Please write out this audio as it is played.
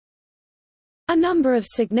A number of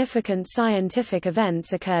significant scientific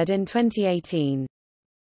events occurred in 2018.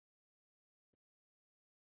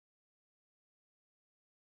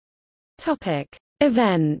 Topic: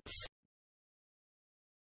 Events.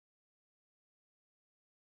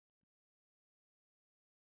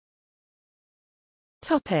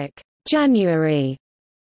 Topic: January.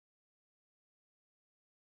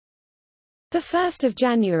 The 1st of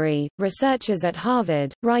January, researchers at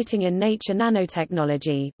Harvard, writing in Nature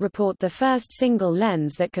Nanotechnology, report the first single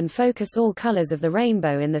lens that can focus all colors of the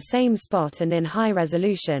rainbow in the same spot and in high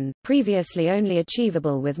resolution, previously only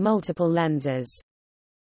achievable with multiple lenses.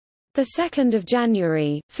 The 2nd of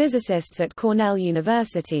January, physicists at Cornell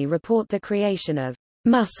University report the creation of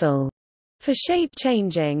muscle for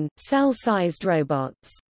shape-changing, cell-sized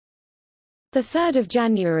robots. The 3rd of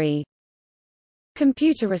January,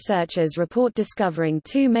 computer researchers report discovering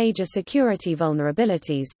two major security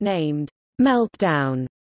vulnerabilities, named Meltdown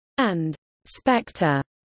and Spectre,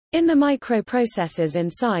 in the microprocessors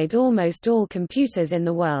inside almost all computers in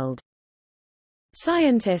the world.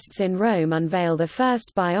 Scientists in Rome unveil the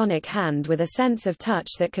first bionic hand with a sense of touch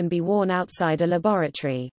that can be worn outside a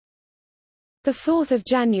laboratory. The 4th of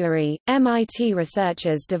January, MIT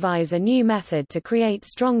researchers devise a new method to create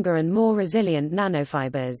stronger and more resilient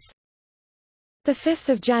nanofibers. The 5th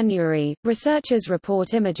of January, researchers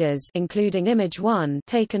report images including Image 1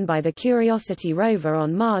 taken by the Curiosity rover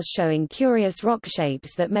on Mars showing curious rock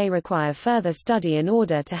shapes that may require further study in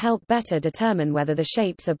order to help better determine whether the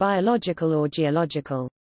shapes are biological or geological.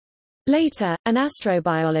 Later, an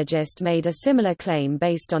astrobiologist made a similar claim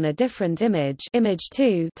based on a different image, Image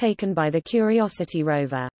 2, taken by the Curiosity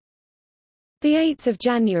rover. The 8th of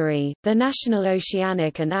January, the National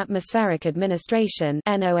Oceanic and Atmospheric Administration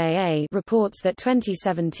 (NOAA) reports that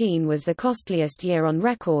 2017 was the costliest year on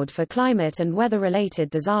record for climate and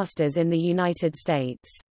weather-related disasters in the United States.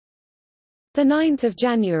 The 9th of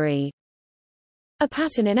January, a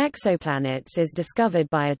pattern in exoplanets is discovered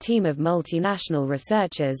by a team of multinational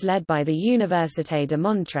researchers led by the Université de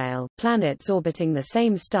Montréal. Planets orbiting the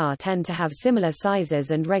same star tend to have similar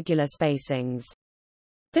sizes and regular spacings.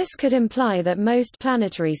 This could imply that most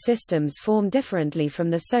planetary systems form differently from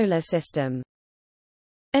the Solar System.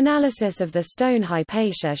 Analysis of the stone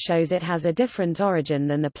Hypatia shows it has a different origin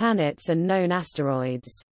than the planets and known asteroids.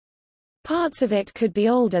 Parts of it could be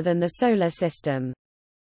older than the Solar System.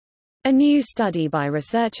 A new study by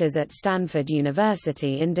researchers at Stanford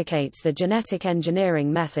University indicates the genetic engineering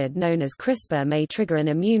method known as CRISPR may trigger an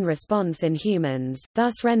immune response in humans,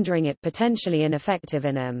 thus rendering it potentially ineffective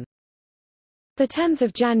in them. The 10th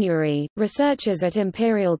of January, researchers at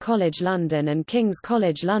Imperial College London and King's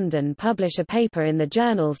College London publish a paper in the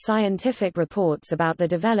journal Scientific Reports about the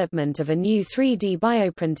development of a new 3D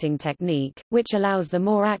bioprinting technique, which allows the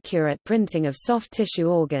more accurate printing of soft tissue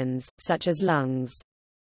organs, such as lungs.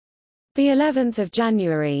 The 11th of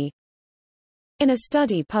January, in a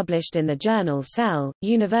study published in the journal Cell,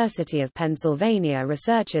 University of Pennsylvania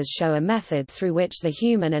researchers show a method through which the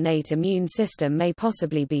human innate immune system may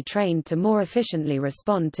possibly be trained to more efficiently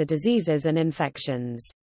respond to diseases and infections.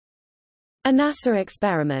 A NASA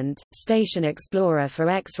experiment, Station Explorer for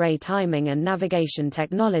X-ray Timing and Navigation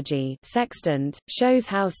Technology (Sextant), shows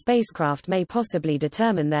how spacecraft may possibly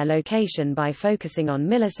determine their location by focusing on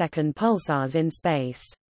millisecond pulsars in space.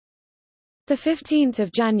 The 15th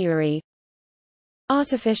of January,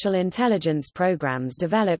 artificial intelligence programs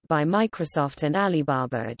developed by Microsoft and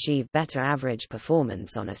Alibaba achieve better average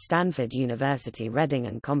performance on a Stanford University reading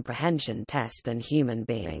and comprehension test than human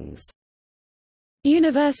beings.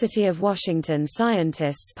 University of Washington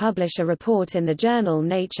scientists publish a report in the journal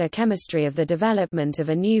Nature Chemistry of the development of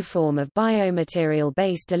a new form of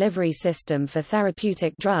biomaterial-based delivery system for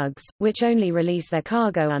therapeutic drugs, which only release their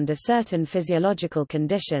cargo under certain physiological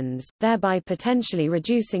conditions, thereby potentially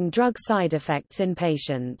reducing drug side effects in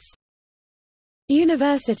patients.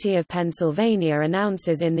 University of Pennsylvania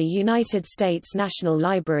announces in the United States National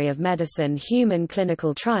Library of Medicine human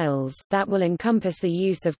clinical trials that will encompass the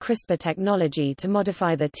use of CRISPR technology to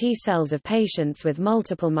modify the T cells of patients with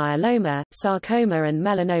multiple myeloma, sarcoma and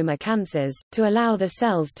melanoma cancers, to allow the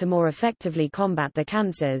cells to more effectively combat the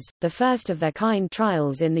cancers, the first of their kind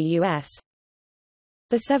trials in the U.S.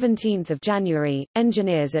 The 17th of January,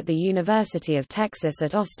 engineers at the University of Texas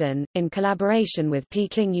at Austin, in collaboration with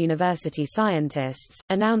Peking University scientists,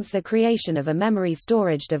 announce the creation of a memory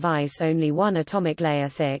storage device only 1 atomic layer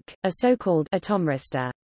thick, a so-called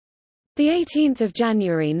atomristor. The 18th of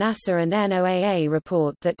January, NASA and NOAA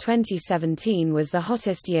report that 2017 was the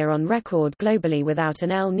hottest year on record globally without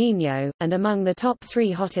an El Niño, and among the top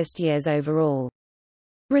 3 hottest years overall.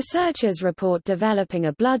 Researchers report developing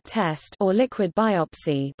a blood test or liquid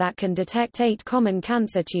biopsy that can detect 8 common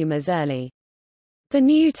cancer tumors early. The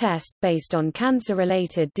new test, based on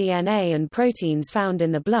cancer-related DNA and proteins found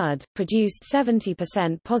in the blood, produced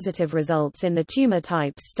 70% positive results in the tumor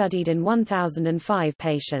types studied in 1,005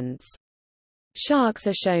 patients. Sharks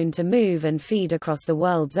are shown to move and feed across the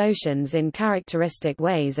world's oceans in characteristic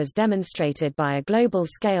ways, as demonstrated by a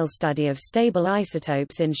global-scale study of stable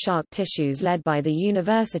isotopes in shark tissues led by the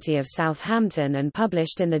University of Southampton and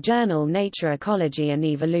published in the journal Nature Ecology and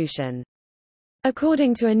Evolution.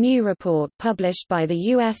 According to a new report published by the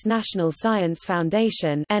U.S. National Science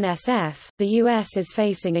Foundation (NSF), the U.S. is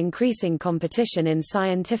facing increasing competition in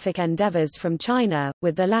scientific endeavors from China,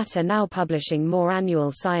 with the latter now publishing more annual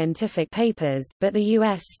scientific papers, but the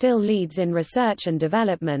U.S. still leads in research and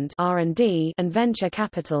development (R&D) and venture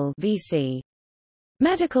capital (VC).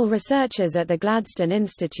 Medical researchers at the Gladstone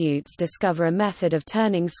Institutes discover a method of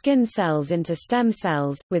turning skin cells into stem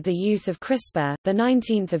cells, with the use of CRISPR.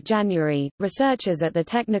 19 January, researchers at the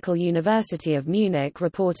Technical University of Munich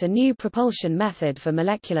report a new propulsion method for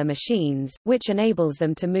molecular machines, which enables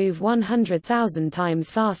them to move 100,000 times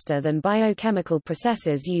faster than biochemical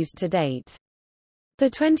processes used to date.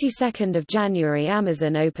 22 January,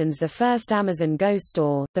 Amazon opens the first Amazon Go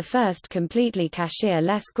store, the first completely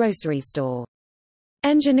cashier-less grocery store.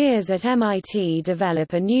 Engineers at MIT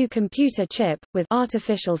develop a new computer chip, with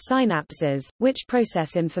artificial synapses, which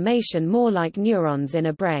process information more like neurons in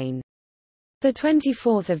a brain.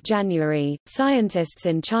 24 January, scientists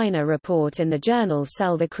in China report in the journal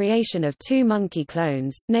Cell the creation of 2 monkey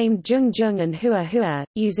clones, named Jung Jung and Hua Hua,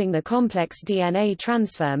 using the complex DNA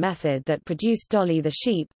transfer method that produced Dolly the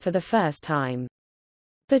sheep, for the first time.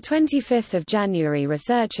 25 January,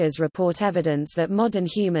 researchers report evidence that modern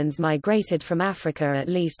humans migrated from Africa at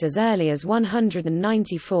least as early as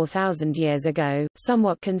 194,000 years ago,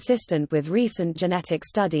 somewhat consistent with recent genetic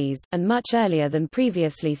studies, and much earlier than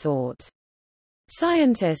previously thought.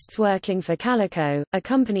 Scientists working for Calico, a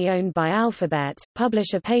company owned by Alphabet,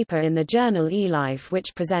 publish a paper in the journal eLife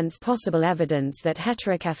which presents possible evidence that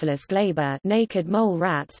Heterocephalus glaber, naked mole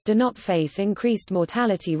rat, do not face increased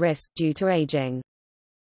mortality risk due to aging.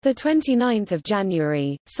 29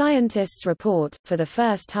 January, scientists report, for the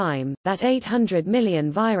first time, that 800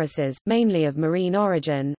 million viruses, mainly of marine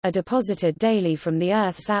origin, are deposited daily from the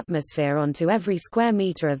Earth's atmosphere onto every square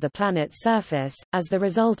meter of the planet's surface, as the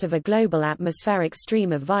result of a global atmospheric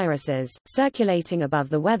stream of viruses, circulating above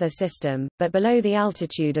the weather system, but below the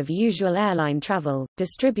altitude of usual airline travel,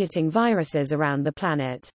 distributing viruses around the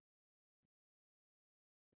planet.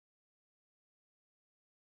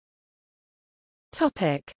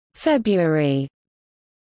 February.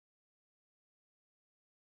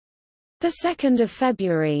 2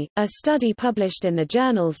 February, a study published in the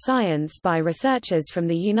journal Science by researchers from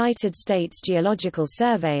the United States Geological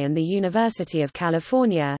Survey and the University of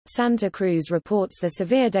California, Santa Cruz reports the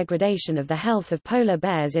severe degradation of the health of polar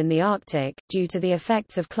bears in the Arctic, due to the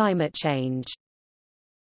effects of climate change.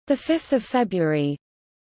 5 February,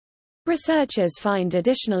 researchers find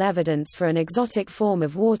additional evidence for an exotic form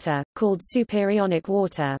of water, called superionic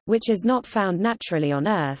water, which is not found naturally on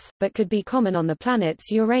Earth, but could be common on the planets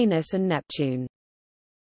Uranus and Neptune.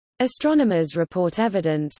 Astronomers report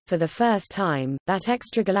evidence, for the first time, that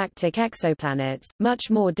extragalactic exoplanets, much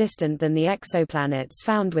more distant than the exoplanets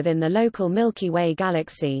found within the local Milky Way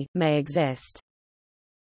galaxy, may exist.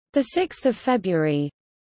 6 February,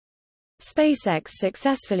 SpaceX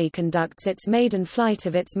successfully conducts its maiden flight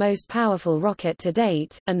of its most powerful rocket to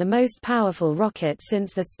date, and the most powerful rocket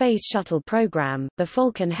since the Space Shuttle program, the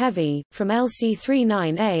Falcon Heavy, from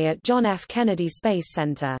LC-39A at John F. Kennedy Space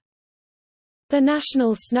Center. The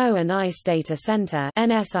National Snow and Ice Data Center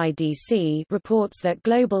 (NSIDC) reports that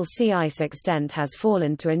global sea ice extent has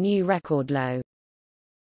fallen to a new record low.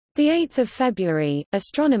 8 February,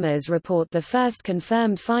 astronomers report the first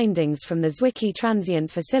confirmed findings from the Zwicky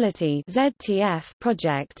Transient Facility (ZTF)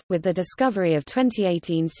 project, with the discovery of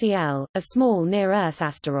 2018 CL, a small near-Earth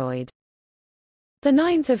asteroid.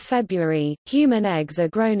 9 February, human eggs are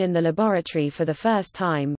grown in the laboratory for the first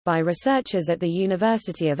time, by researchers at the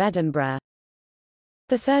University of Edinburgh.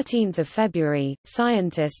 13 February,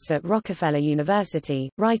 scientists at Rockefeller University,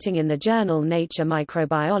 writing in the journal Nature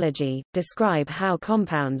Microbiology, describe how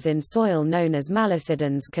compounds in soil known as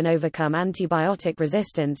malicidins can overcome antibiotic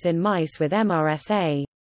resistance in mice with MRSA.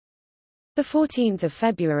 14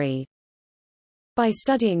 February, by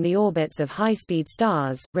studying the orbits of high-speed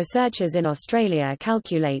stars, researchers in Australia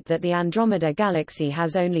calculate that the Andromeda Galaxy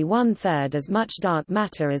has only 1/3 as much dark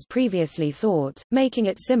matter as previously thought, making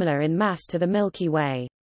it similar in mass to the Milky Way.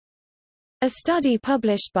 A study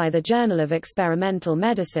published by the Journal of Experimental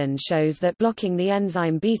Medicine shows that blocking the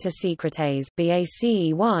enzyme beta-secretase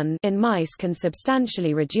 (BACE1) in mice can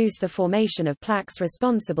substantially reduce the formation of plaques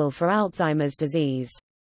responsible for Alzheimer's disease.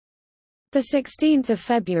 16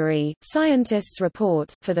 February, scientists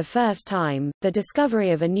report, for the first time, the discovery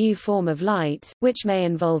of a new form of light, which may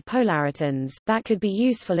involve polaritons, that could be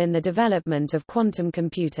useful in the development of quantum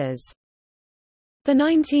computers.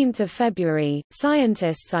 19 February,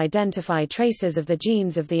 scientists identify traces of the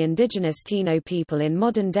genes of the indigenous Taino people in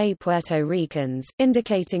modern-day Puerto Ricans,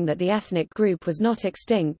 indicating that the ethnic group was not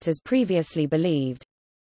extinct as previously believed.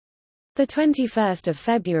 21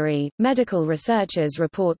 February, medical researchers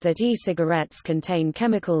report that e-cigarettes contain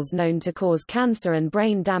chemicals known to cause cancer and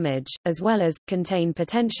brain damage, as well as, contain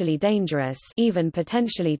potentially dangerous, even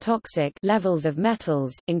potentially toxic, levels of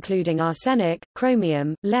metals, including arsenic,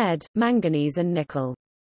 chromium, lead, manganese and nickel.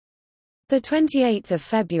 28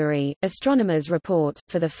 February, astronomers report,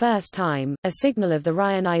 for the first time, a signal of the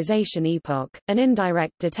Rayonization epoch, an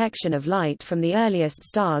indirect detection of light from the earliest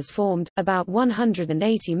stars formed, about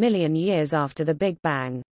 180 million years after the Big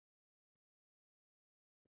Bang.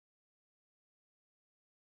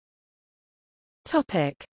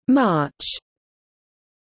 March.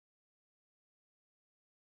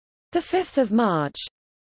 5 March.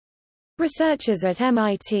 Researchers at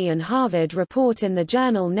MIT and Harvard report in the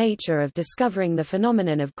journal Nature of discovering the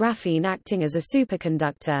phenomenon of graphene acting as a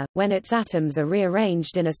superconductor, when its atoms are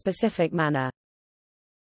rearranged in a specific manner.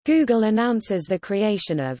 Google announces the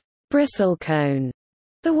creation of Bristlecone,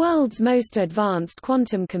 the world's most advanced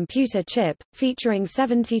quantum computer chip, featuring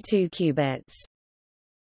 72 qubits.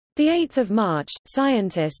 8 March,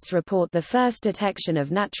 scientists report the first detection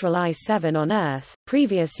of natural ice 7 on Earth,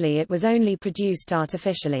 previously it was only produced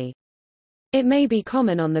artificially. It may be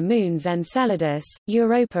common on the moons Enceladus,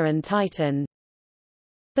 Europa and Titan.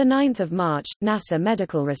 9 March, NASA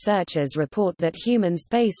medical researchers report that human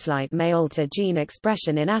spaceflight may alter gene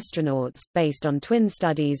expression in astronauts, based on twin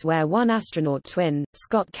studies where one astronaut twin,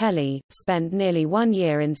 Scott Kelly, spent nearly 1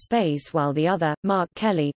 year in space while the other, Mark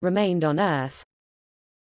Kelly, remained on Earth.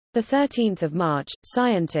 13 March,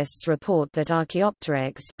 scientists report that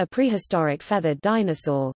Archaeopteryx, a prehistoric feathered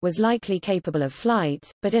dinosaur, was likely capable of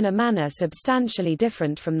flight, but in a manner substantially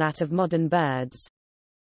different from that of modern birds.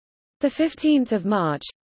 15 March,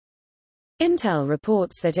 Intel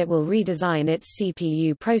reports that it will redesign its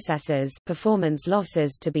CPU processors, performance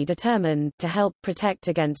losses to be determined, to help protect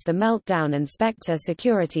against the Meltdown and Spectre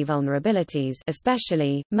security vulnerabilities,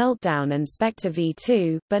 especially Meltdown and Spectre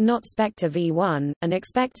v2, but not Spectre v1, and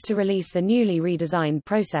expects to release the newly redesigned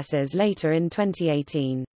processors later in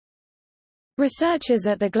 2018. Researchers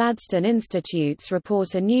at the Gladstone Institutes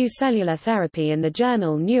report a new cellular therapy in the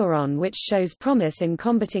journal Neuron which shows promise in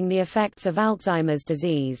combating the effects of Alzheimer's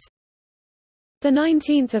disease.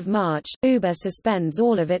 19 March, Uber suspends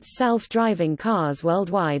all of its self-driving cars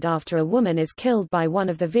worldwide after a woman is killed by one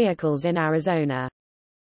of the vehicles in Arizona.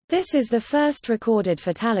 This is the first recorded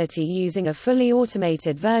fatality using a fully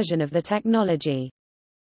automated version of the technology.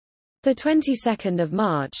 22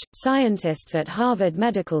 March, scientists at Harvard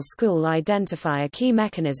Medical School identify a key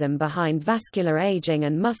mechanism behind vascular aging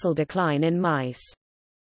and muscle decline in mice.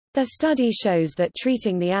 Their study shows that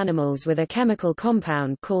treating the animals with a chemical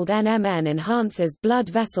compound called NMN enhances blood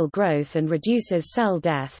vessel growth and reduces cell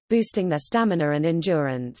death, boosting their stamina and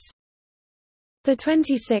endurance.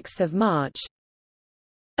 26 March.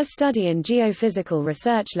 A study in Geophysical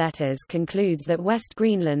Research Letters concludes that West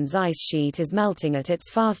Greenland's ice sheet is melting at its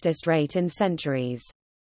fastest rate in centuries.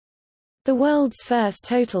 The world's first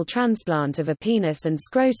total transplant of a penis and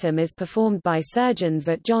scrotum is performed by surgeons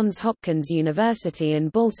at Johns Hopkins University in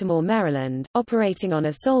Baltimore, Maryland, operating on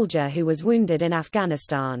a soldier who was wounded in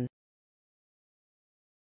Afghanistan.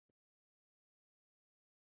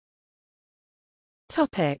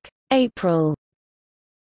 April.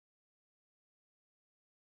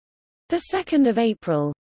 2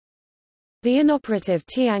 April. The inoperative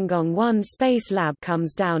Tiangong-1 space lab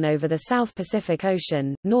comes down over the South Pacific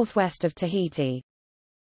Ocean, northwest of Tahiti.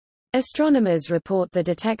 Astronomers report the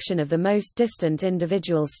detection of the most distant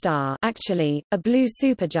individual star, actually, a blue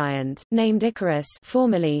supergiant, named Icarus,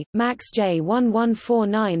 formerly, MAX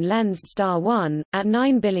J1149 lensed star 1, at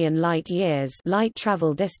 9 billion light-years light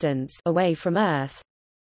travel distance away from Earth.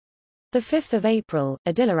 5 April,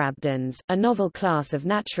 adilorhabdins, a novel class of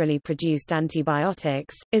naturally produced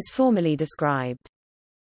antibiotics, is formally described.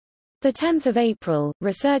 10 April,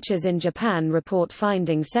 researchers in Japan report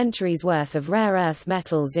finding centuries' worth of rare earth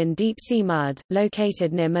metals in deep-sea mud,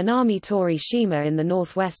 located near Minami Torishima in the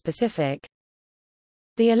northwest Pacific.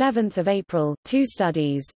 the 11th of April, two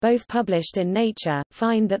studies, both published in Nature,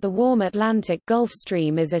 find that the warm Atlantic Gulf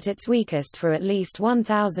Stream is at its weakest for at least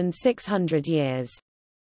 1,600 years.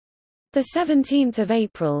 The 17th of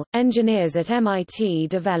April, engineers at MIT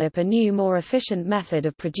develop a new, more efficient method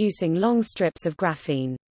of producing long strips of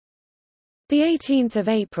graphene. The 18th of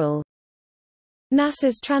April,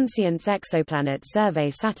 NASA's Transients Exoplanet Survey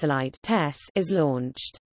Satellite (TESS) is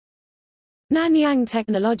launched. Nanyang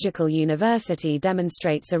Technological University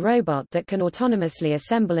demonstrates a robot that can autonomously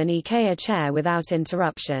assemble an IKEA chair without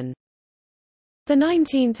interruption. The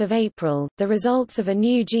 19th of April, the results of a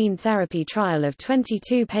new gene therapy trial of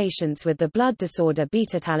 22 patients with the blood disorder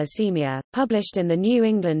beta thalassemia, published in the New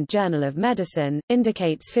England Journal of Medicine,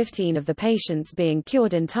 indicates 15 of the patients being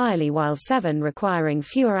cured entirely while 7 requiring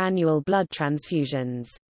fewer annual blood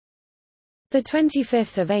transfusions. The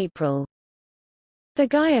 25th of April, the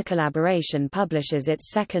Gaia collaboration publishes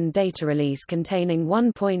its second data release containing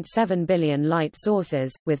 1.7 billion light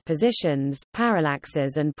sources, with positions,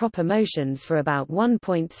 parallaxes and proper motions for about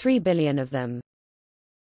 1.3 billion of them.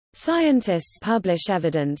 Scientists publish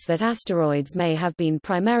evidence that asteroids may have been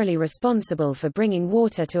primarily responsible for bringing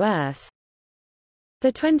water to Earth.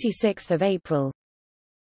 The 26th of April,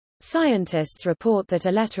 scientists report that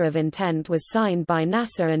a letter of intent was signed by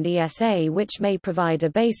NASA and ESA which may provide a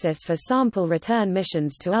basis for sample return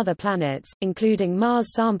missions to other planets, including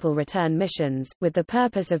Mars sample return missions, with the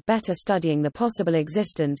purpose of better studying the possible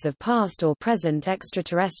existence of past or present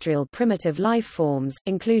extraterrestrial primitive life forms,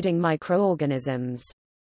 including microorganisms.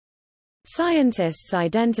 Scientists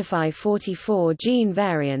identify 44 gene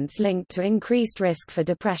variants linked to increased risk for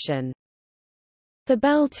depression. The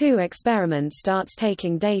Bell 2 experiment starts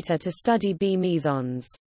taking data to study B mesons.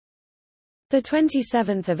 The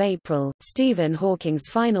 27th of April, Stephen Hawking's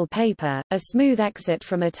final paper, A Smooth Exit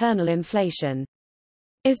from Eternal Inflation,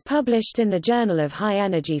 is published in the Journal of High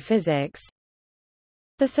Energy Physics.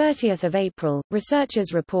 The 30th of April,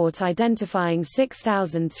 researchers report identifying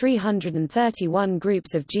 6,331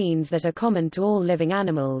 groups of genes that are common to all living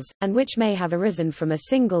animals, and which may have arisen from a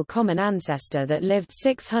single common ancestor that lived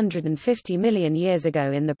 650 million years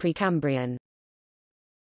ago in the Precambrian.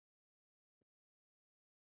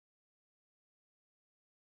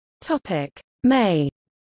 May.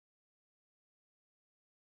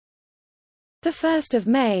 1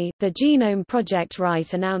 May, the Genome Project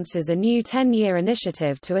Right announces a new 10-year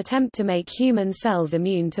initiative to attempt to make human cells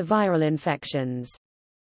immune to viral infections.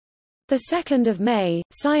 2 May,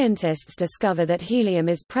 scientists discover that helium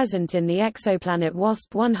is present in the exoplanet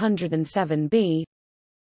WASP-107b.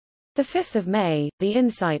 5 May, the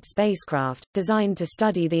InSight spacecraft, designed to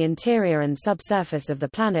study the interior and subsurface of the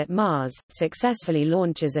planet Mars, successfully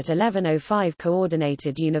launches at 11:05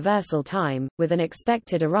 Coordinated Universal Time, with an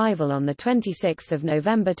expected arrival on 26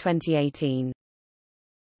 November 2018.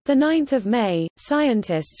 9 May,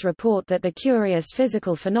 scientists report that the curious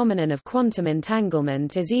physical phenomenon of quantum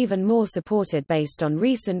entanglement is even more supported based on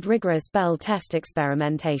recent rigorous Bell test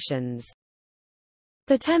experimentations.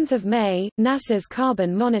 10 May, NASA's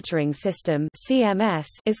Carbon Monitoring System (CMS)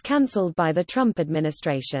 is cancelled by the Trump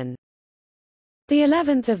administration.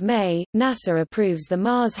 11 May, NASA approves the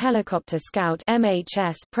Mars Helicopter Scout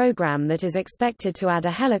 (MHS) program that is expected to add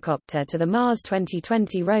a helicopter to the Mars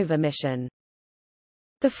 2020 rover mission.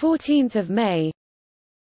 14 May,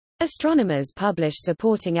 astronomers publish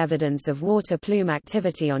supporting evidence of water plume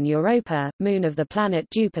activity on Europa, moon of the planet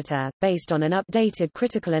Jupiter, based on an updated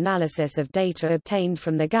critical analysis of data obtained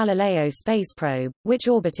from the Galileo space probe, which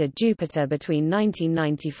orbited Jupiter between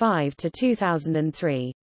 1995 to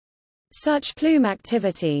 2003. Such plume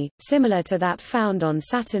activity, similar to that found on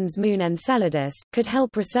Saturn's moon Enceladus, could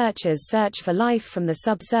help researchers search for life from the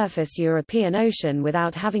subsurface European Ocean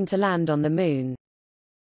without having to land on the Moon.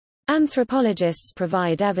 Anthropologists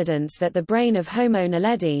provide evidence that the brain of Homo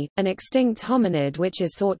naledi, an extinct hominid which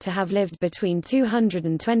is thought to have lived between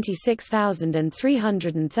 226,000 and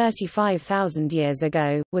 335,000 years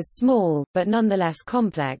ago, was small, but nonetheless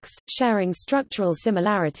complex, sharing structural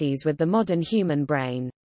similarities with the modern human brain.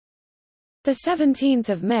 17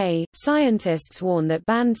 May, scientists warn that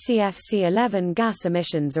banned CFC-11 gas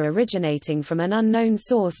emissions are originating from an unknown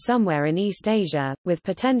source somewhere in East Asia, with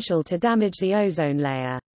potential to damage the ozone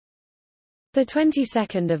layer. 22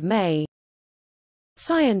 May,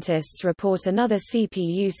 scientists report another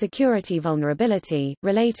CPU security vulnerability,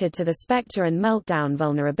 related to the Spectre and Meltdown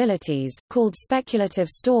vulnerabilities, called Speculative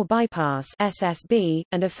Store Bypass (SSB),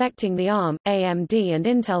 and affecting the ARM, AMD and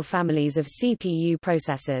Intel families of CPU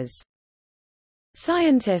processors.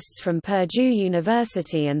 Scientists from Purdue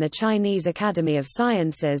University and the Chinese Academy of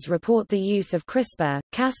Sciences report the use of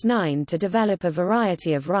CRISPR-Cas9 to develop a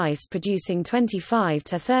variety of rice producing 25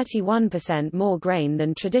 to 31% more grain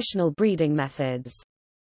than traditional breeding methods.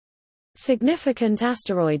 Significant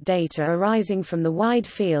asteroid data arising from the Wide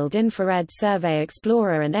Field Infrared Survey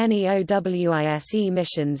Explorer and NEOWISE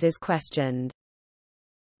missions is questioned.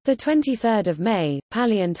 23 May,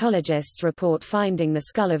 paleontologists report finding the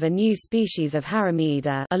skull of a new species of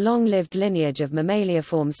Haramida, a long-lived lineage of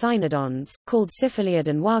mammaliform cynodonts, called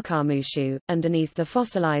Cephaliodon wakamushu, underneath the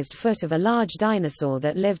fossilized foot of a large dinosaur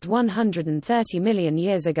that lived 130 million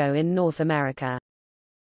years ago in North America.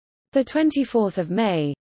 24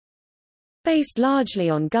 May, based largely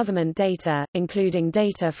on government data, including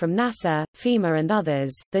data from NASA, FEMA and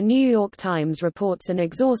others, The New York Times reports an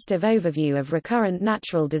exhaustive overview of recurrent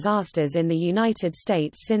natural disasters in the United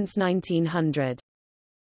States since 1900.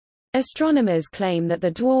 Astronomers claim that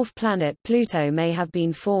the dwarf planet Pluto may have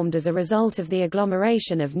been formed as a result of the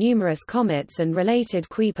agglomeration of numerous comets and related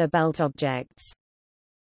Kuiper belt objects.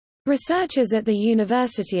 Researchers at the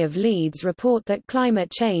University of Leeds report that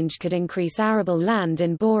climate change could increase arable land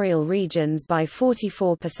in boreal regions by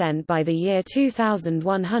 44% by the year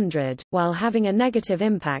 2100, while having a negative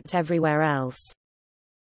impact everywhere else.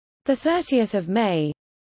 30 May,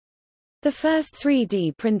 the first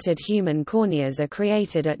 3D printed human corneas are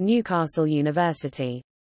created at Newcastle University.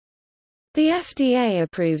 The FDA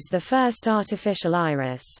approves the first artificial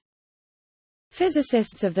iris.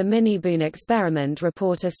 Physicists of the Mini-Boon experiment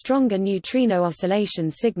report a stronger neutrino oscillation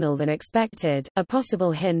signal than expected, a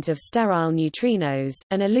possible hint of sterile neutrinos,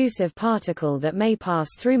 an elusive particle that may pass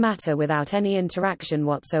through matter without any interaction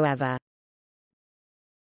whatsoever.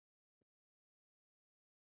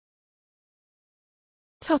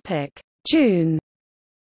 June.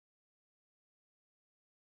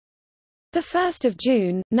 1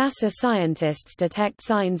 June, NASA scientists detect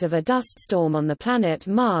signs of a dust storm on the planet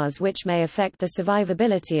Mars which may affect the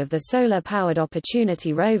survivability of the solar-powered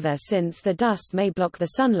Opportunity rover since the dust may block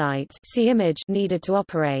the sunlight see image needed to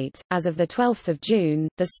operate. As of 12 June,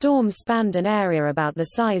 the storm spanned an area about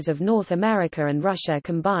the size of North America and Russia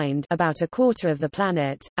combined, about a quarter of the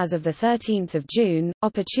planet. As of 13 June,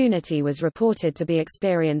 Opportunity was reported to be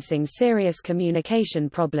experiencing serious communication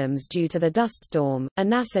problems due to the dust storm. A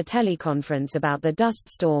NASA teleconference about the dust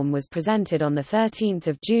storm was presented on 13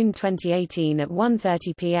 June 2018 at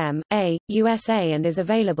 1:30 p.m. USA and is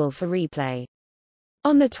available for replay.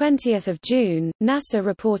 On 20 June, NASA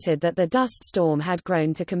reported that the dust storm had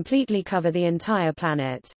grown to completely cover the entire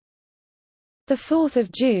planet. 4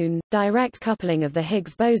 June, direct coupling of the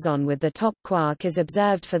Higgs boson with the top quark is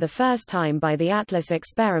observed for the first time by the ATLAS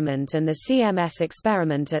experiment and the CMS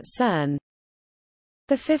experiment at CERN.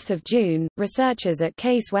 5 June, researchers at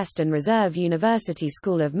Case Western Reserve University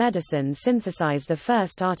School of Medicine synthesized the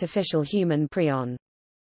first artificial human prion.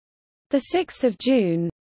 6 June,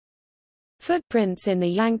 footprints in the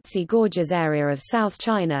Yangtze Gorges area of South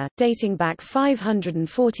China, dating back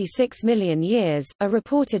 546 million years, are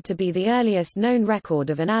reported to be the earliest known record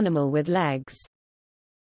of an animal with legs.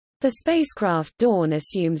 The spacecraft Dawn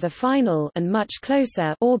assumes a final and much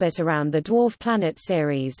closer orbit around the dwarf planet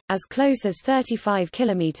Ceres, as close as 35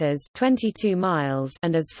 kilometers (22 miles)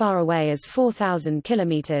 and as far away as 4,000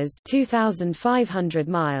 kilometers (2,500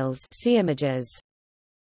 miles). See images.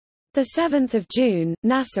 7 June,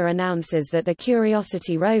 NASA announces that the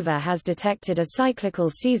Curiosity rover has detected a cyclical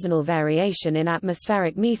seasonal variation in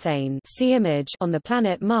atmospheric methane see image on the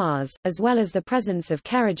planet Mars, as well as the presence of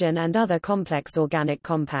kerogen and other complex organic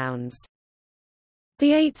compounds.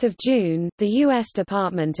 8 June, the U.S.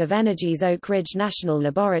 Department of Energy's Oak Ridge National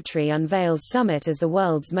Laboratory unveils Summit as the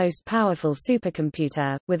world's most powerful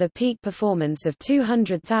supercomputer, with a peak performance of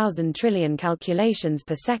 200,000 trillion calculations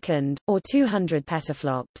per second, or 200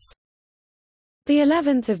 petaflops.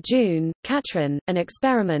 11 June, Katrin, an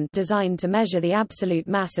experiment designed to measure the absolute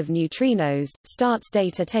mass of neutrinos, starts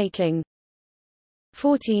data taking.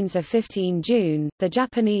 14 to 15 June, the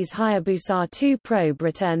Japanese Hayabusa 2 probe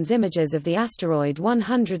returns images of the asteroid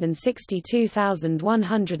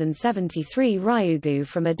 162,173 Ryugu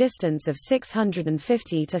from a distance of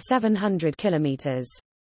 650 to 700 kilometers.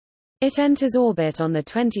 It enters orbit on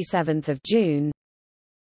 27 June.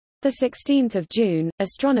 16 June,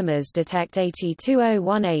 astronomers detect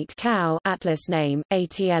AT2018 Cow Atlas name,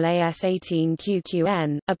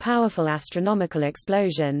 ATLAS18QQN, a powerful astronomical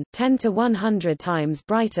explosion, 10 to 100 times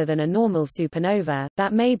brighter than a normal supernova,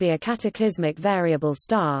 that may be a cataclysmic variable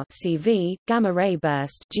star CV, gamma-ray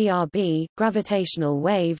burst GRB, gravitational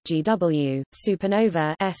wave GW,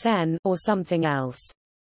 supernova SN, or something else.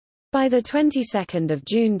 By the 22nd of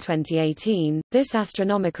June 2018, this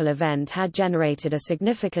astronomical event had generated a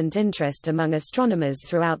significant interest among astronomers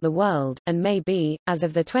throughout the world, and may be, as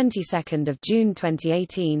of the 22nd of June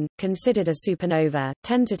 2018, considered a supernova,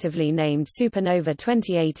 tentatively named Supernova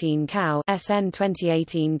 2018 Cow (SN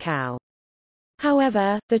 2018 Cow).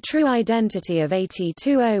 However, the true identity of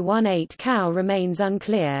AT2018 Cow remains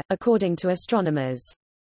unclear, according to astronomers.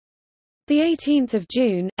 The 18th of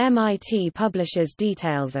June, MIT publishes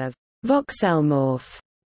details of voxelmorph,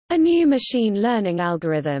 a new machine learning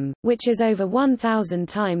algorithm, which is over 1,000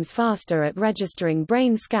 times faster at registering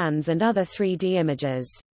brain scans and other 3D images.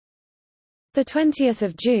 The 20th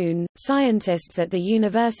of June, scientists at the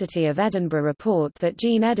University of Edinburgh report that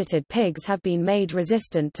gene-edited pigs have been made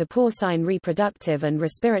resistant to porcine reproductive and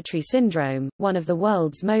respiratory syndrome, one of the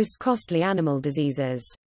world's most costly animal diseases.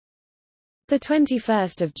 The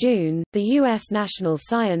 21st of June, the U.S. National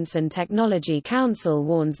Science and Technology Council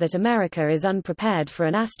warns that America is unprepared for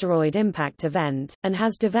an asteroid impact event, and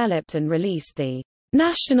has developed and released the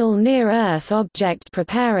National Near-Earth Object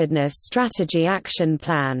Preparedness Strategy Action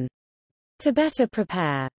Plan to better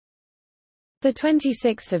prepare. The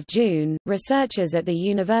 26th of June, researchers at the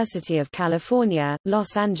University of California,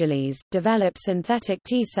 Los Angeles, develop synthetic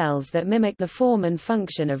T-cells that mimic the form and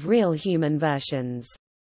function of real human versions.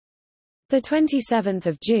 The 27th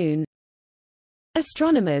of June,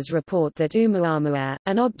 astronomers report that Oumuamua,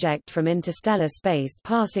 an object from interstellar space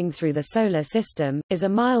passing through the Solar System, is a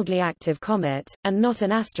mildly active comet, and not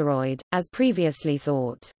an asteroid, as previously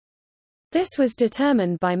thought. This was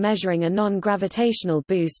determined by measuring a non-gravitational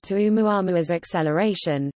boost to Oumuamua's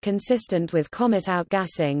acceleration, consistent with comet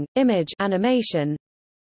outgassing, image animation.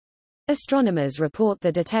 Astronomers report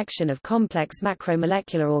the detection of complex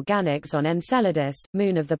macromolecular organics on Enceladus,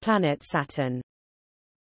 moon of the planet Saturn.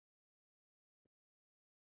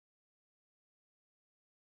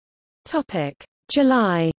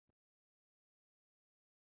 July.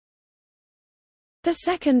 The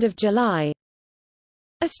 2nd of July,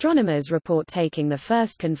 astronomers report taking the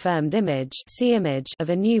first confirmed image of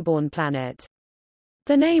a newborn planet.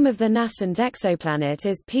 The name of the nascent exoplanet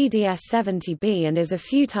is PDS-70b and is a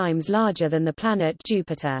few times larger than the planet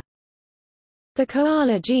Jupiter. The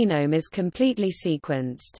koala genome is completely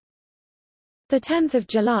sequenced. The 10th of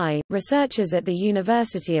July, researchers at the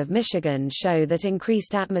University of Michigan show that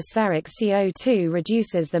increased atmospheric CO2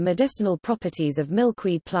 reduces the medicinal properties of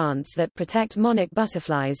milkweed plants that protect monarch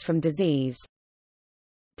butterflies from disease.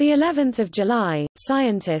 The 11th of July,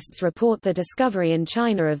 scientists report the discovery in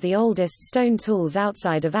China of the oldest stone tools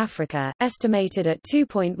outside of Africa, estimated at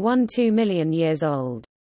 2.12 million years old.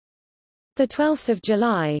 The 12th of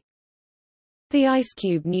July, the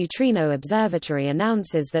IceCube Neutrino Observatory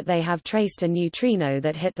announces that they have traced a neutrino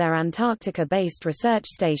that hit their Antarctica-based research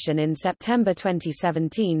station in September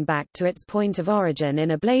 2017 back to its point of origin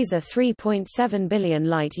in a blazar 3.7 billion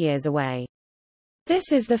light-years away.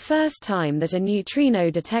 This is the first time that a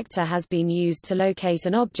neutrino detector has been used to locate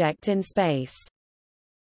an object in space.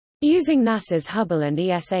 Using NASA's Hubble and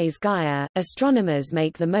ESA's Gaia, astronomers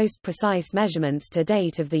make the most precise measurements to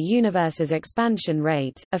date of the universe's expansion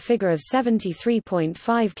rate, a figure of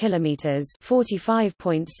 73.5 kilometers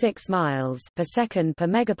 (45.6 miles) per second per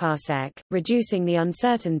megaparsec, reducing the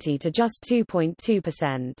uncertainty to just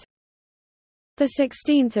 2.2%. The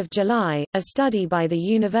 16th of July, a study by the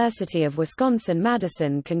University of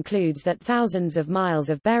Wisconsin-Madison concludes that thousands of miles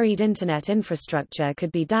of buried Internet infrastructure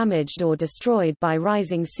could be damaged or destroyed by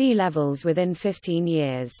rising sea levels within 15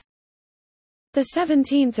 years. The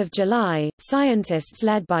 17th of July, scientists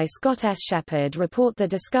led by Scott S. Shepard report the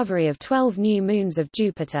discovery of 12 new moons of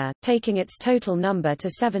Jupiter, taking its total number to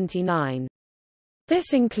 79.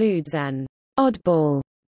 This includes an oddball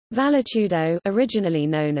Valetudo, originally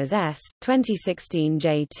known as S. 2016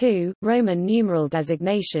 J2, Roman numeral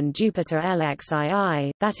designation Jupiter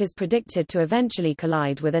LXII, that is predicted to eventually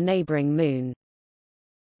collide with a neighboring moon.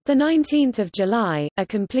 The 19th of July, a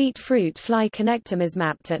complete fruit fly connectome is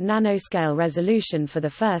mapped at nanoscale resolution for the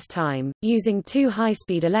first time, using 2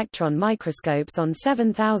 high-speed electron microscopes on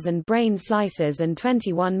 7,000 brain slices and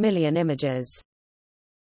 21 million images.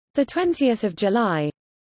 The 20th of July,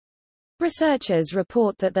 researchers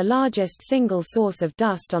report that the largest single source of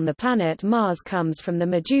dust on the planet Mars comes from the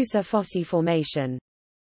Medusa Fossae Formation.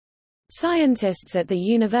 Scientists at the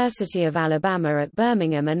University of Alabama at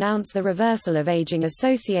Birmingham announce the reversal of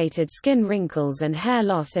aging-associated skin wrinkles and hair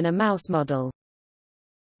loss in a mouse model.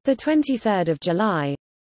 The 23rd of July,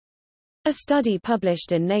 A study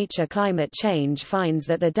published in Nature Climate Change finds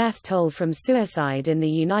that the death toll from suicide in the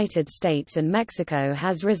United States and Mexico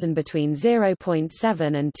has risen between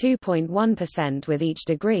 0.7 and 2.1% with each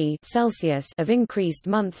degree Celsius of increased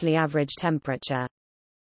monthly average temperature.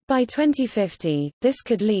 By 2050, this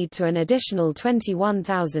could lead to an additional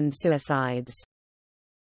 21,000 suicides.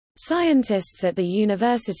 Scientists at the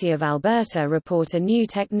University of Alberta report a new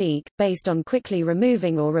technique, based on quickly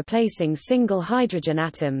removing or replacing single hydrogen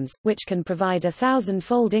atoms, which can provide a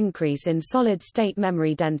 1,000-fold increase in solid-state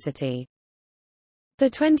memory density.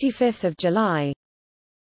 25 July.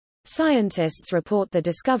 Scientists report the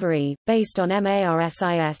discovery, based on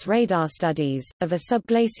MARSIS radar studies, of a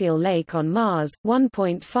subglacial lake on Mars,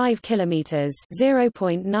 1.5 kilometers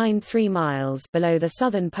 (0.93 miles) below the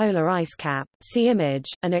southern polar ice cap. See image,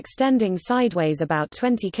 and extending sideways about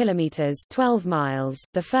 20 kilometers (12 miles),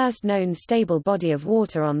 the first known stable body of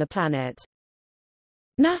water on the planet.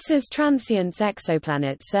 NASA's Transients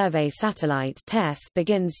Exoplanet Survey Satellite (TESS)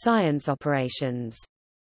 begins science operations.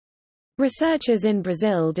 Researchers in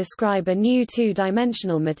Brazil describe a new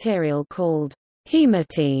two-dimensional material called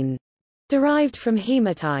hematine, derived from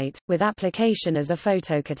hematite, with application as a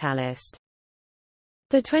photocatalyst.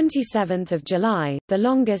 27 July, the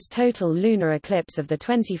longest total lunar eclipse of the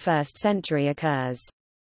 21st century occurs.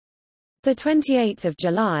 28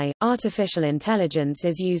 July, artificial intelligence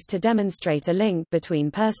is used to demonstrate a link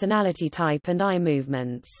between personality type and eye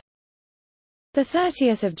movements.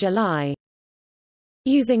 30 July,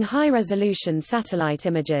 using high-resolution satellite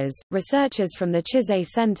images, researchers from the Chizé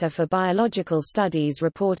Center for Biological Studies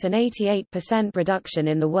report an 88% reduction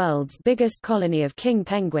in the world's biggest colony of king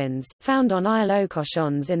penguins, found on Isle aux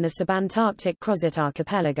Cochons in the subantarctic Crozet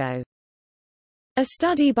Archipelago. A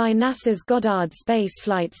study by NASA's Goddard Space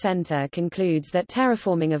Flight Center concludes that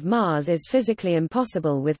terraforming of Mars is physically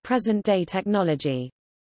impossible with present-day technology.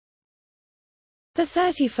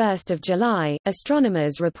 31 July,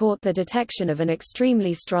 astronomers report the detection of an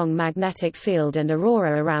extremely strong magnetic field and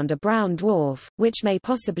aurora around a brown dwarf, which may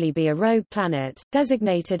possibly be a rogue planet,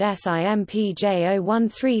 designated SIMPJ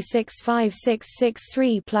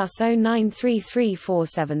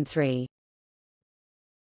 013656663+09334773.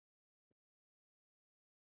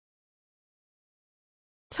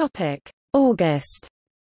 August.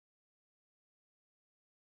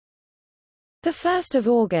 1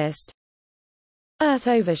 August, Earth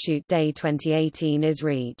Overshoot Day 2018 is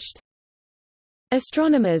reached.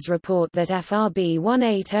 Astronomers report that FRB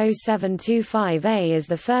 180725A is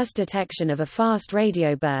the first detection of a fast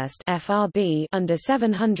radio burst (FRB) under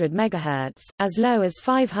 700 MHz, as low as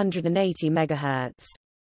 580 MHz.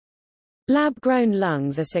 Lab-grown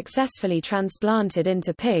lungs are successfully transplanted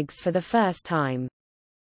into pigs for the first time.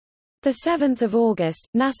 7 August,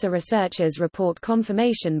 NASA researchers report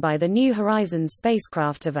confirmation by the New Horizons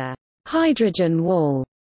spacecraft of a hydrogen wall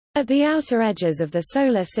at the outer edges of the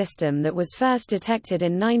Solar System that was first detected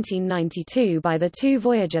in 1992 by the two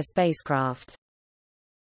Voyager spacecraft.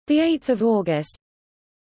 8 August,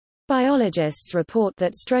 biologists report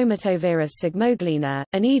that Stromatovirus sigmoglina,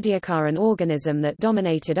 an Ediacaran organism that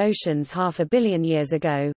dominated oceans 500 million years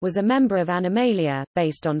ago, was a member of Animalia,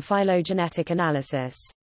 based on phylogenetic analysis.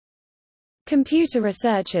 Computer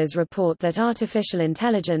researchers report that artificial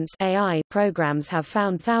intelligence (AI) programs have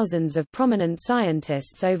found thousands of prominent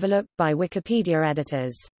scientists overlooked by Wikipedia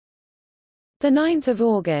editors. 9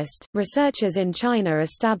 August, researchers in China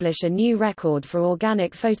establish a new record for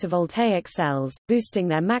organic photovoltaic cells, boosting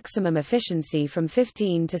their maximum efficiency from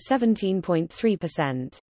 15 to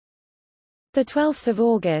 17.3%. 12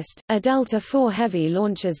 August, a Delta IV Heavy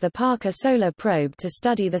launches the Parker Solar Probe to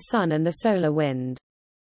study the Sun and the solar wind.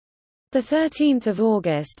 13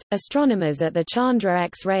 August, astronomers at the Chandra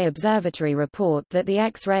X-ray Observatory report that the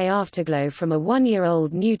X-ray afterglow from a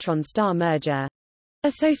one-year-old neutron star merger,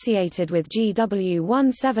 associated with GW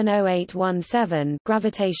 170817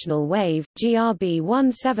 gravitational wave, GRB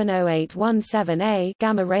 170817A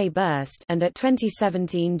gamma-ray burst, and at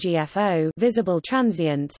 2017 GFO visible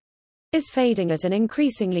transient, is fading at an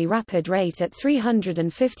increasingly rapid rate at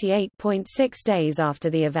 358.6 days after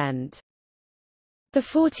the event.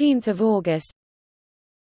 14 August,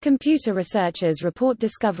 computer researchers report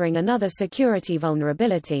discovering another security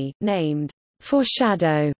vulnerability, named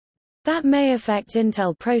Foreshadow, that may affect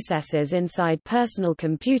Intel processors inside personal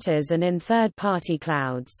computers and in third-party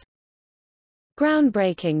clouds.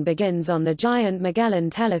 Groundbreaking begins on the giant Magellan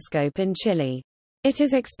telescope in Chile. It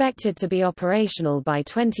is expected to be operational by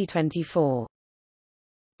 2024.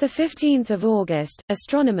 15 August,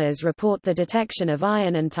 astronomers report the detection of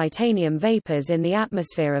iron and titanium vapors in the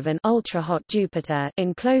atmosphere of an ultra-hot Jupiter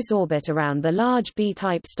in close orbit around the large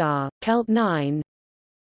B-type star, Kelt 9.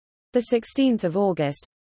 16th of August.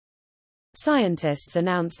 Scientists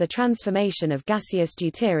announce the transformation of gaseous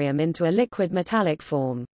deuterium into a liquid metallic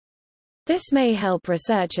form. This may help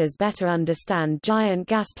researchers better understand giant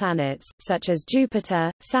gas planets, such as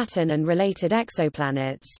Jupiter, Saturn and related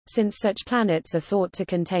exoplanets, since such planets are thought to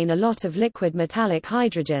contain a lot of liquid metallic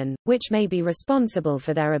hydrogen, which may be responsible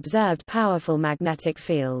for their observed powerful magnetic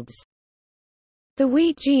fields. The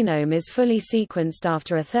wheat genome is fully sequenced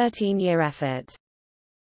after a 13-year effort.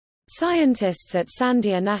 Scientists at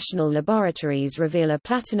Sandia National Laboratories reveal a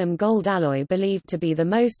platinum-gold alloy believed to be the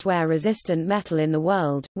most wear-resistant metal in the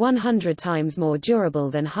world, 100 times more durable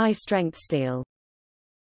than high-strength steel.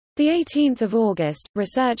 18 August,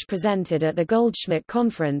 research presented at the Goldschmidt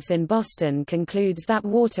Conference in Boston concludes that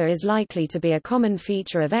water is likely to be a common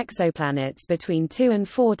feature of exoplanets between 2 and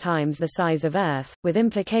 4 times the size of Earth, with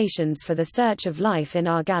implications for the search of life in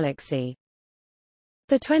our galaxy.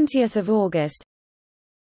 20 August,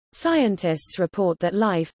 scientists report that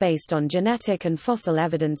life, based on genetic and fossil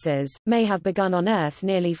evidences, may have begun on Earth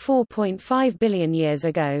nearly 4.5 billion years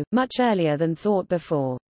ago, much earlier than thought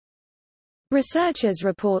before. Researchers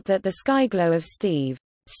report that the skyglow of Steve,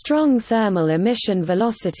 strong thermal emission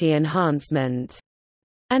velocity enhancement,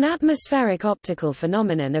 an atmospheric optical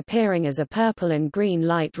phenomenon appearing as a purple and green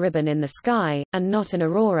light ribbon in the sky, and not an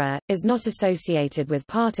aurora, is not associated with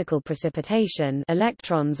particle precipitation,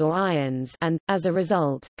 electrons or ions, and, as a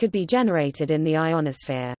result, could be generated in the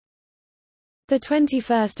ionosphere.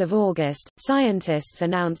 21 August, scientists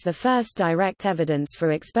announce the first direct evidence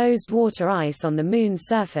for exposed water ice on the Moon's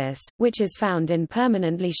surface, which is found in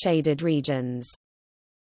permanently shaded regions.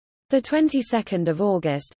 22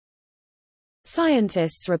 August,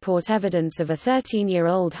 scientists report evidence of a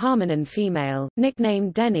 13-year-old Harmonon female,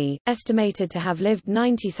 nicknamed Denny, estimated to have lived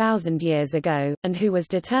 90,000 years ago, and who was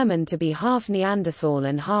determined to be half Neanderthal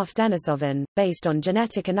and half Denisovan, based on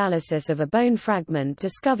genetic analysis of a bone fragment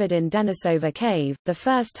discovered in Denisova Cave, the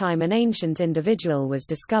first time an ancient individual was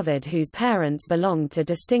discovered whose parents belonged to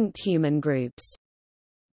distinct human groups.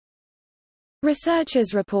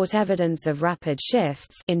 Researchers report evidence of rapid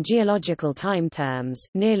shifts in geological time terms,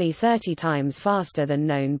 nearly 30 times faster than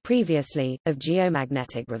known previously, of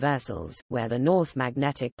geomagnetic reversals, where the north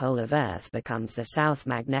magnetic pole of Earth becomes the south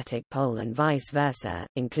magnetic pole and vice versa,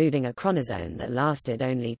 including a chronozone that lasted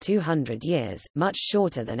only 200 years, much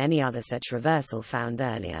shorter than any other such reversal found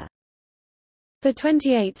earlier.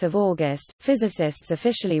 28 August, physicists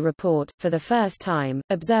officially report, for the first time,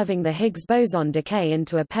 observing the Higgs boson decay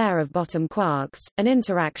into a pair of bottom quarks, an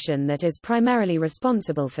interaction that is primarily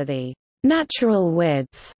responsible for the natural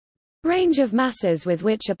width range of masses with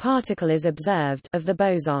which a particle is observed of the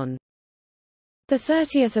boson.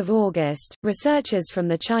 30 August, researchers from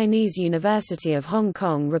the Chinese University of Hong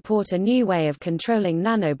Kong report a new way of controlling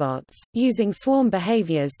nanobots, using swarm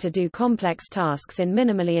behaviors to do complex tasks in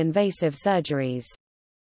minimally invasive surgeries.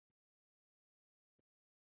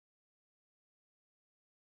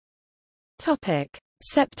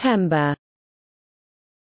 September.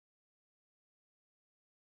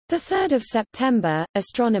 3 September,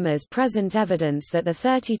 astronomers present evidence that the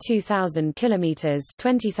 32,000 kilometers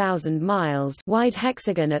 (20,000 miles) wide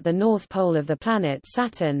hexagon at the north pole of the planet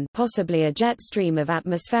Saturn, possibly a jet stream of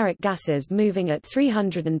atmospheric gases moving at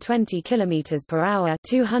 320 kilometers per hour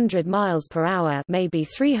 (200 miles per hour), maybe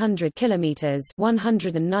 300 kilometers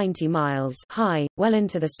 (190 miles) high, well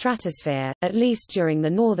into the stratosphere, at least during the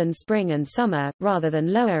northern spring and summer, rather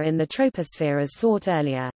than lower in the troposphere as thought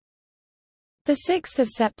earlier. 6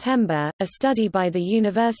 September, a study by the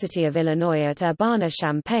University of Illinois at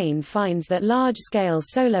Urbana-Champaign finds that large-scale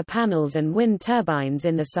solar panels and wind turbines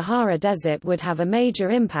in the Sahara Desert would have a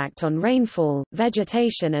major impact on rainfall,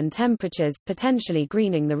 vegetation and temperatures, potentially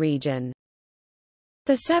greening the region.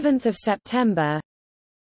 7 September,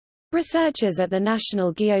 researchers at the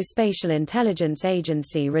National Geospatial Intelligence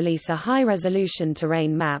Agency release a high-resolution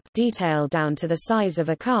terrain map detailed down to the size of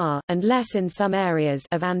a car, and less in some areas,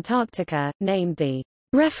 of Antarctica, named the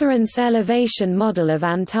Reference Elevation Model of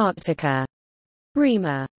Antarctica,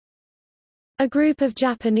 REMA. A group of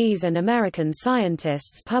Japanese and American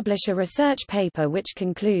scientists publish a research paper which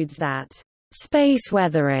concludes that space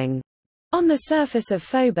weathering on the surface of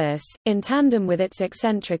Phobos, in tandem with its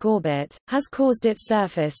eccentric orbit, has caused its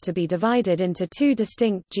surface to be divided into two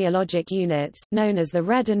distinct geologic units, known as the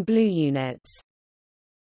red and blue units.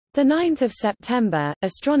 9 September,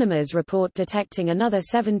 astronomers report detecting another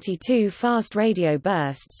 72 fast radio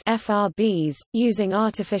bursts (FRBs), using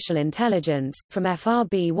artificial intelligence, from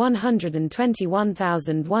FRB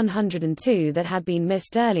 121,102 that had been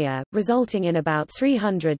missed earlier, resulting in about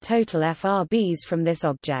 300 total FRBs from this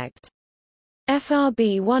object.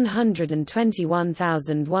 FRB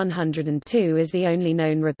 121102 is the only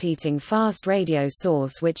known repeating fast radio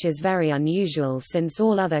source, which is very unusual since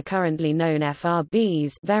all other currently known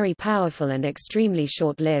FRBs, very powerful and extremely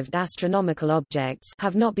short-lived astronomical objects,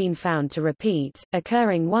 have not been found to repeat,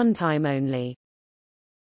 occurring one time only.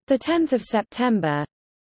 10 September,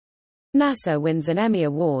 NASA wins an Emmy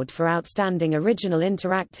Award for Outstanding Original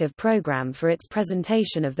Interactive Program for its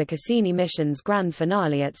presentation of the Cassini mission's grand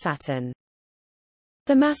finale at Saturn.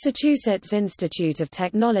 The Massachusetts Institute of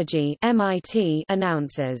Technology (MIT)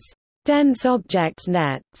 announces Dense Object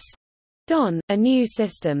Nets (DON), a new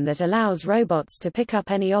system that allows robots to pick up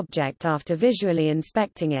any object after visually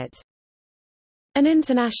inspecting it. An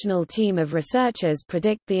international team of researchers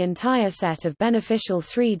predict the entire set of beneficial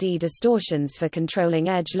 3D distortions for controlling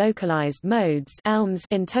edge-localized modes (ELMs)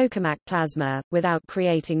 in tokamak plasma, without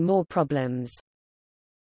creating more problems.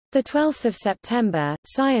 12 September,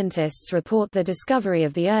 scientists report the discovery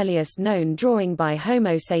of the earliest known drawing by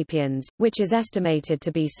Homo sapiens, which is estimated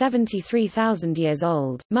to be 73,000 years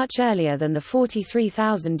old, much earlier than the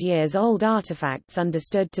 43,000 years old artifacts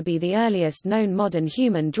understood to be the earliest known modern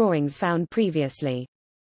human drawings found previously.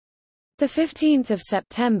 15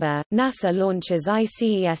 September, NASA launches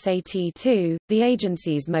ICESat-2, the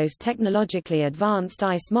agency's most technologically advanced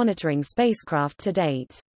ice monitoring spacecraft to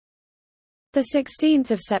date. 16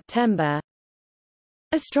 September,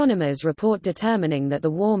 astronomers report determining that the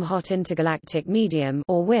warm-hot intergalactic medium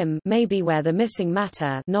or WIM may be where the missing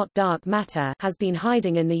matter, not dark matter, has been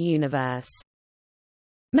hiding in the universe.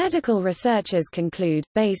 Medical researchers conclude,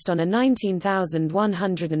 based on a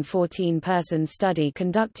 19,114-person study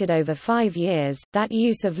conducted over 5 years, that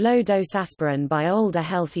use of low-dose aspirin by older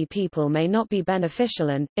healthy people may not be beneficial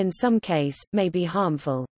and, in some case, may be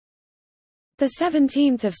harmful.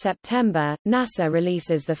 17 September, NASA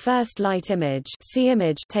releases the first light image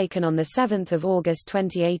taken on 7 August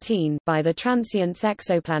 2018 by the Transients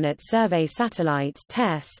Exoplanet Survey Satellite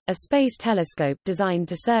 (TESS), a space telescope designed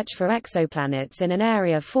to search for exoplanets in an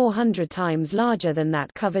area 400 times larger than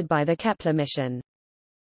that covered by the Kepler mission.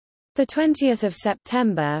 20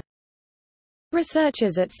 September,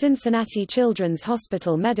 researchers at Cincinnati Children's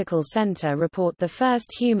Hospital Medical Center report the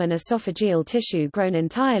first human esophageal tissue grown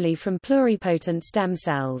entirely from pluripotent stem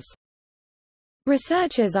cells.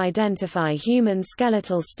 Researchers identify human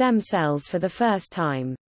skeletal stem cells for the first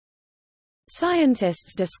time.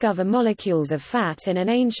 Scientists discover molecules of fat in an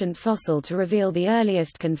ancient fossil to reveal the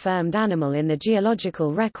earliest confirmed animal in the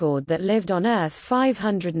geological record that lived on Earth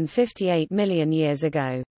 558 million years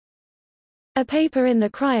ago. A paper in the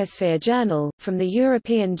Cryosphere Journal, from the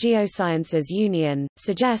European Geosciences Union,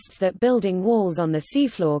 suggests that building walls on the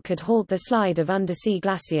seafloor could halt the slide of undersea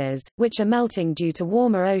glaciers, which are melting due to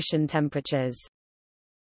warmer ocean temperatures.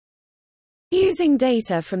 Using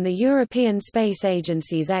data from the European Space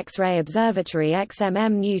Agency's X-ray Observatory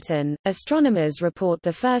XMM Newton, astronomers report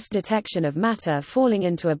the first detection of matter falling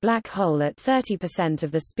into a black hole at 30%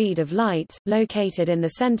 of the speed of light, located in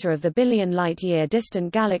the center of the billion light-year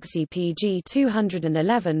distant galaxy PG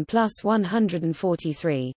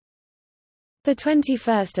 211+143.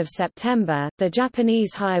 21 September, the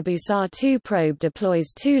Japanese Hayabusa 2 probe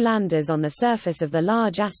deploys 2 landers on the surface of the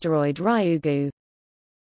large asteroid Ryugu.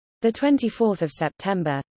 24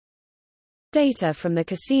 September, data from the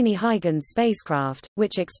Cassini-Huygens spacecraft,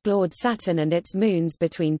 which explored Saturn and its moons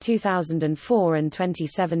between 2004 and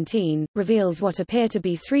 2017, reveals what appear to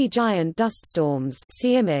be 3 giant dust storms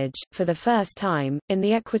see image, for the first time, in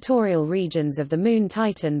the equatorial regions of the moon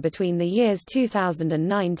Titan between the years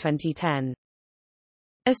 2009–2010.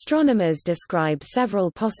 Astronomers describe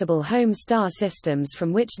several possible home star systems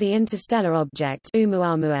from which the interstellar object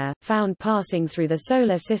Oumuamua, found passing through the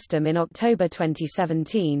Solar System in October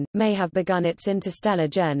 2017, may have begun its interstellar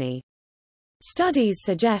journey. Studies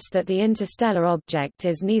suggest that the interstellar object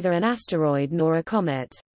is neither an asteroid nor a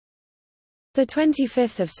comet.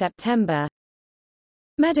 25 September,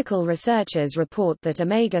 medical researchers report that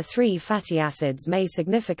omega-3 fatty acids may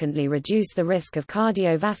significantly reduce the risk of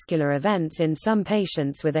cardiovascular events in some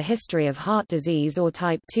patients with a history of heart disease or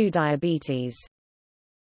type 2 diabetes.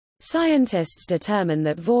 Scientists determine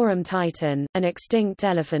that Vorum titan, an extinct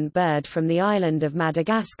elephant bird from the island of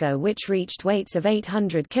Madagascar which reached weights of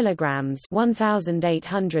 800 kilograms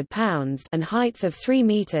 (1,800 pounds) and heights of 3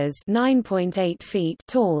 meters (9.8 feet)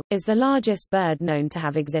 tall, is the largest bird known to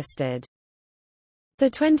have existed.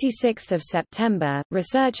 26 September,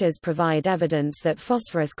 researchers provide evidence that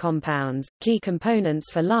phosphorus compounds, key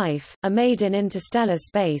components for life, are made in interstellar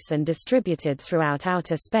space and distributed throughout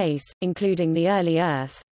outer space, including the early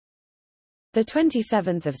Earth. The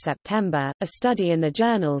 27th of September, a study in the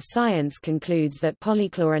journal Science concludes that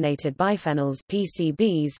polychlorinated biphenyls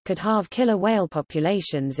 (PCBs) could halve killer whale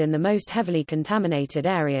populations in the most heavily contaminated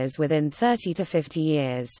areas within 30 to 50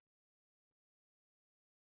 years.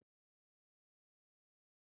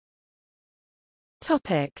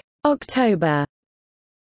 Topic: October.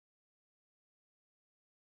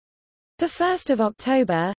 The 1st of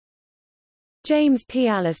October, James P.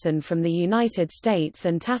 Allison from the United States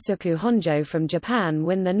and Tasuku Honjo from Japan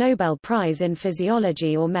win the Nobel Prize in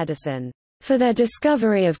Physiology or Medicine for their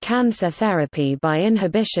discovery of cancer therapy by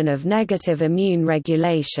inhibition of negative immune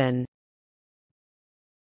regulation.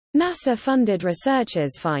 NASA-funded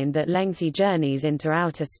researchers find that lengthy journeys into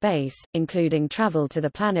outer space, including travel to the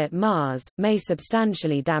planet Mars, may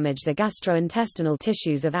substantially damage the gastrointestinal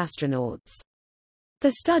tissues of astronauts.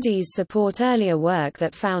 The studies support earlier work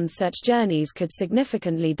that found such journeys could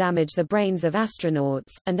significantly damage the brains of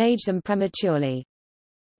astronauts, and age them prematurely.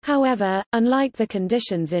 However, unlike the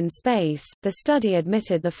conditions in space, the study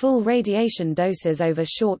admitted the full radiation doses over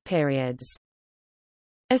short periods.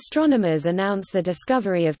 Astronomers announced the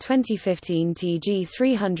discovery of 2015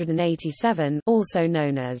 TG387, also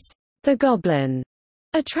known as the Goblin,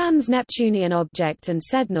 a trans-Neptunian object and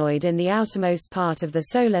sednoid in the outermost part of the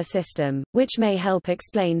Solar System, which may help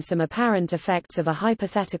explain some apparent effects of a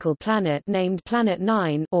hypothetical planet named Planet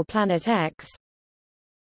 9 or Planet X.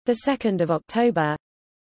 The 2nd of October,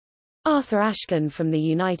 Arthur Ashkin from the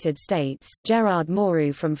United States, Gerard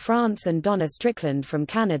Mourou from France and Donna Strickland from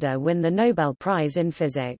Canada win the Nobel Prize in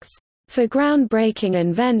Physics for groundbreaking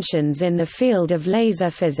inventions in the field of laser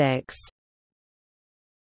physics.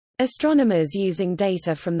 Astronomers using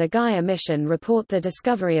data from the Gaia mission report the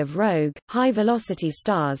discovery of rogue, high-velocity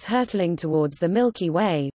stars hurtling towards the Milky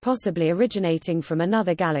Way, possibly originating from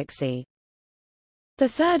another galaxy. The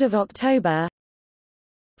 3rd of October,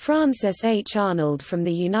 Francis H. Arnold from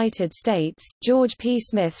the United States, George P.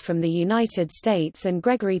 Smith from the United States and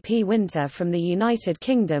Gregory P. Winter from the United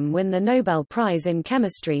Kingdom win the Nobel Prize in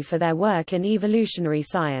Chemistry for their work in evolutionary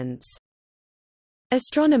science.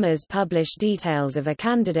 Astronomers publish details of a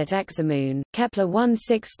candidate exomoon, Kepler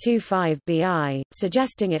 1625b,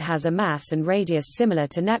 suggesting it has a mass and radius similar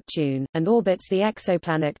to Neptune, and orbits the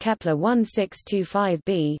exoplanet Kepler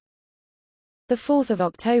 1625b. The 4th of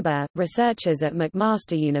October, researchers at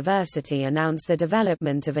McMaster University announce the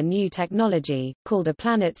development of a new technology, called a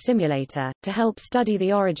planet simulator, to help study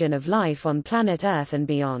the origin of life on planet Earth and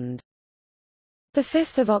beyond. The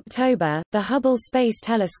 5th of October, the Hubble Space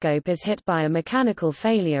Telescope is hit by a mechanical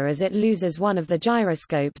failure as it loses one of the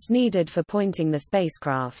gyroscopes needed for pointing the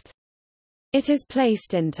spacecraft. It is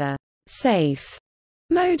placed into safe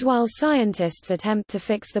mode while scientists attempt to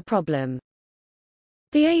fix the problem.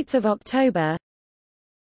 The 8th of October,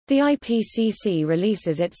 the IPCC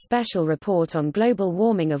releases its special report on global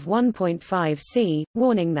warming of 1.5 C,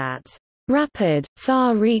 warning that rapid,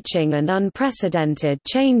 far-reaching and unprecedented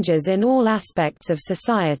changes in all aspects of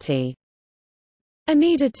society are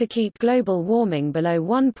needed to keep global warming below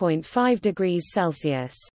 1.5 degrees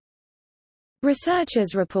Celsius.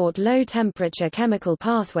 Researchers report low-temperature chemical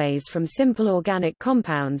pathways from simple organic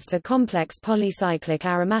compounds to complex polycyclic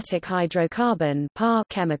aromatic hydrocarbon (PAH)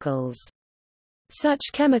 chemicals. Such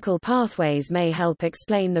chemical pathways may help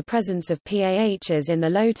explain the presence of PAHs in the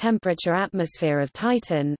low-temperature atmosphere of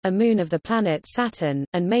Titan, a moon of the planet Saturn,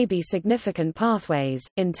 and may be significant pathways,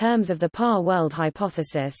 in terms of the PAH world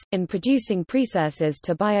hypothesis, in producing precursors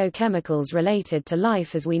to biochemicals related to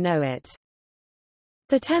life as we know it.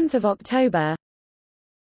 The 10th of October,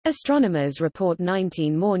 astronomers report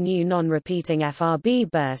 19 more new non-repeating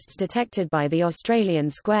FRB bursts detected by the Australian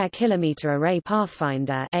Square Kilometre Array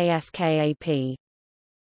Pathfinder (ASKAP).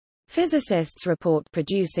 Physicists report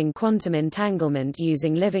producing quantum entanglement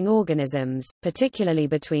using living organisms, particularly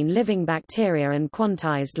between living bacteria and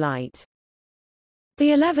quantized light.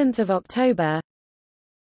 The 11th of October,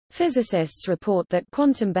 physicists report that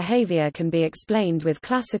quantum behavior can be explained with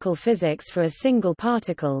classical physics for a single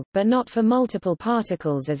particle, but not for multiple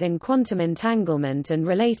particles as in quantum entanglement and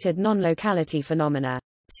related non-locality phenomena.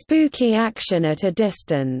 Spooky action at a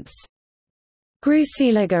distance.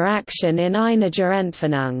 Gruselige Action in einiger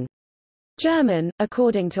Entfernung. German,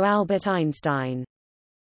 according to Albert Einstein.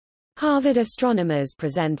 Harvard astronomers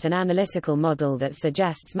present an analytical model that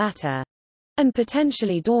suggests matter and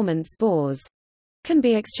potentially dormant spores can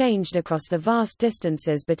be exchanged across the vast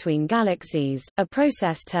distances between galaxies, a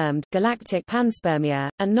process termed galactic panspermia,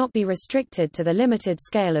 and not be restricted to the limited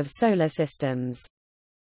scale of solar systems.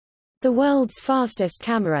 The world's fastest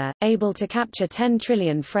camera, able to capture 10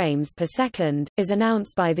 trillion frames per second, is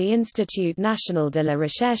announced by the Institut National de la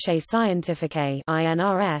Recherche Scientifique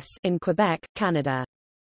 (INRS) in Quebec, Canada.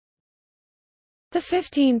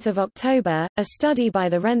 15 October, a study by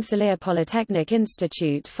the Rensselaer Polytechnic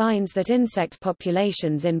Institute finds that insect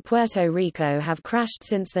populations in Puerto Rico have crashed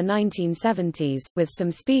since the 1970s, with some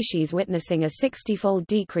species witnessing a 60-fold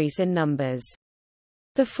decrease in numbers.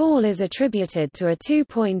 The fall is attributed to a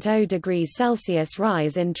 2.0 degrees Celsius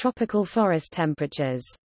rise in tropical forest temperatures.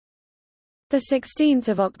 16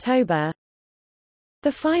 October,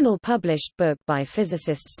 the final published book by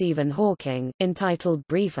physicist Stephen Hawking, entitled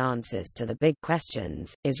Brief Answers to the Big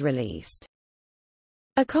Questions, is released.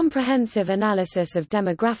 A comprehensive analysis of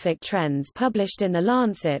demographic trends published in The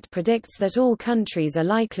Lancet predicts that all countries are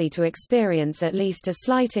likely to experience at least a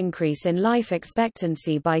slight increase in life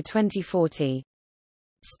expectancy by 2040.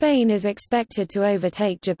 Spain is expected to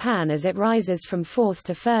overtake Japan as it rises from fourth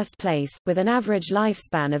to first place, with an average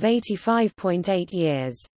lifespan of 85.8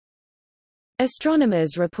 years.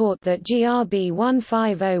 Astronomers report that GRB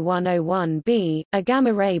 150101b, a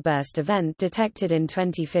gamma-ray burst event detected in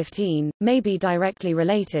 2015, may be directly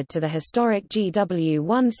related to the historic GW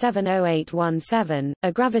 170817,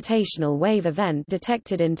 a gravitational wave event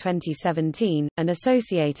detected in 2017, and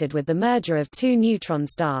associated with the merger of two neutron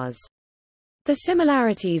stars. The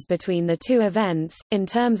similarities between the two events, in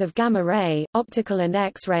terms of gamma-ray, optical and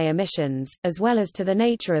X-ray emissions, as well as to the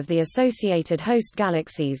nature of the associated host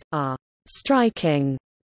galaxies, are striking,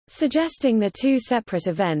 suggesting the two separate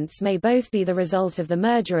events may both be the result of the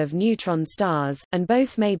merger of neutron stars, and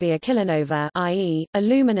both may be a kilonova, i.e., a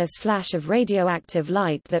luminous flash of radioactive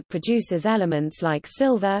light that produces elements like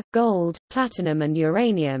silver, gold, platinum and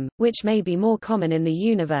uranium, which may be more common in the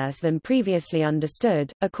universe than previously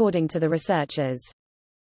understood, according to the researchers.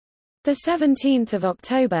 17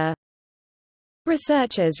 October,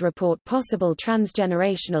 researchers report possible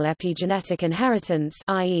transgenerational epigenetic inheritance,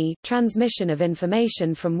 i.e., transmission of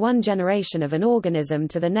information from one generation of an organism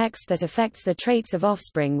to the next that affects the traits of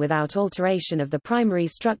offspring without alteration of the primary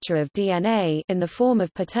structure of DNA, in the form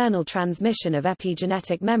of paternal transmission of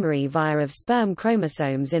epigenetic memory via of sperm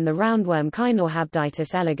chromosomes in the roundworm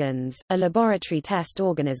Caenorhabditis elegans, a laboratory test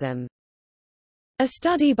organism. A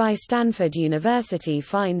study by Stanford University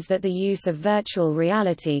finds that the use of virtual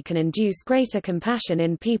reality can induce greater compassion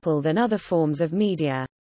in people than other forms of media.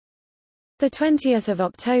 20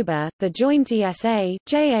 October, the joint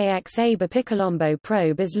ESA-JAXA Bepicolombo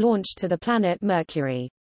probe is launched to the planet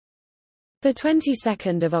Mercury. 22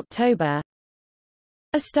 October,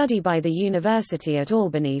 a study by the University at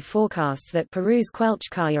Albany forecasts that Peru's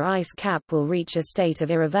Quelchcaya ice cap will reach a state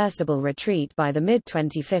of irreversible retreat by the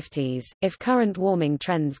mid-2050s, if current warming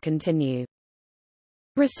trends continue.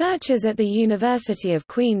 Researchers at the University of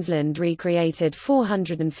Queensland recreated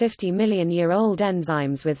 450-million-year-old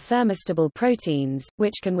enzymes with thermostable proteins,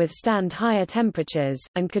 which can withstand higher temperatures,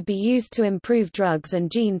 and could be used to improve drugs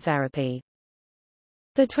and gene therapy.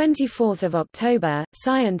 24 October,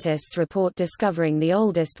 scientists report discovering the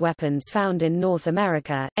oldest weapons found in North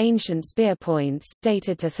America, ancient spear points,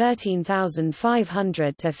 dated to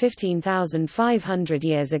 13,500 to 15,500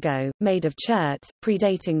 years ago, made of chert,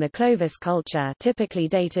 predating the Clovis culture typically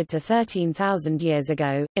dated to 13,000 years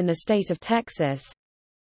ago, in the state of Texas.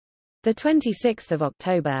 26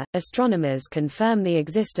 October, astronomers confirm the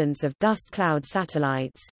existence of dust cloud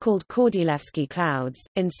satellites, called Kordylewski clouds,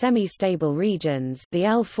 in semi-stable regions, the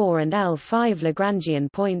L4 and L5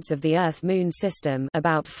 Lagrangian points of the Earth-Moon system,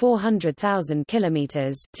 about 400,000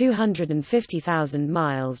 kilometers (250,000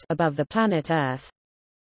 miles) above the planet Earth.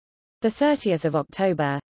 30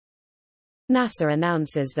 October, NASA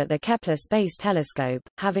announces that the Kepler Space Telescope,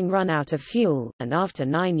 having run out of fuel, and after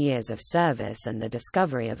 9 years of service and the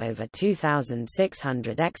discovery of over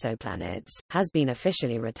 2,600 exoplanets, has been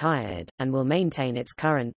officially retired, and will maintain its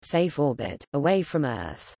current, safe orbit, away from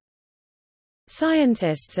Earth.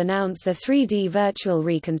 Scientists announce the 3D virtual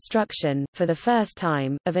reconstruction, for the first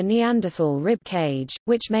time, of a Neanderthal rib cage,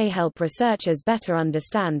 which may help researchers better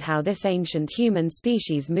understand how this ancient human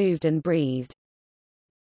species moved and breathed.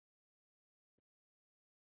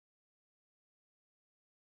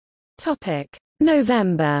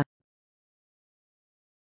 November.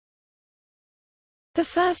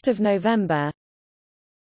 1 November,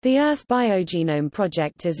 the Earth Biogenome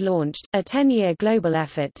Project is launched, a 10-year global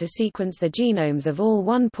effort to sequence the genomes of all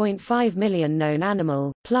 1.5 million known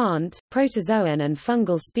animal, plant, protozoan and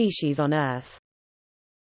fungal species on Earth.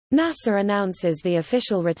 NASA announces the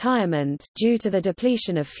official retirement, due to the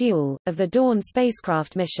depletion of fuel, of the Dawn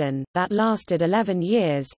spacecraft mission, that lasted 11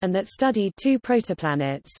 years, and that studied two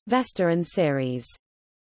protoplanets, Vesta and Ceres.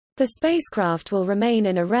 The spacecraft will remain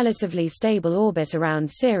in a relatively stable orbit around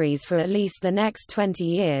Ceres for at least the next 20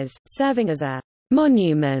 years, serving as a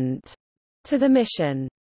monument to the mission.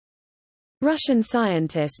 Russian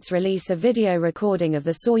scientists release a video recording of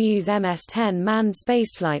the Soyuz MS-10 manned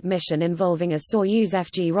spaceflight mission involving a Soyuz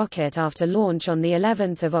FG rocket after launch on the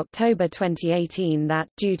 11th of October 2018 that,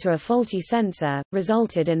 due to a faulty sensor,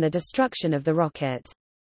 resulted in the destruction of the rocket.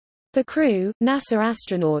 The crew, NASA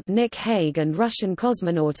astronaut Nick Hague and Russian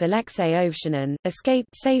cosmonaut Alexei Ovsyannin,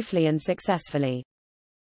 escaped safely and successfully.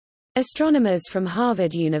 Astronomers from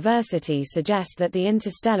Harvard University suggest that the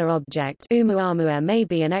interstellar object Oumuamua may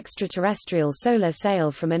be an extraterrestrial solar sail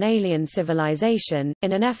from an alien civilization,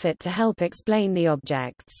 in an effort to help explain the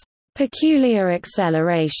object's peculiar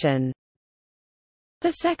acceleration. 2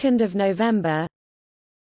 November,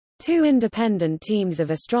 two independent teams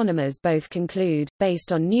of astronomers both conclude,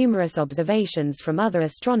 based on numerous observations from other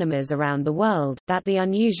astronomers around the world, that the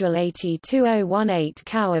unusual AT2018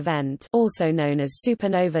 Cow event, also known as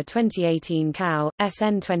Supernova 2018 Cow,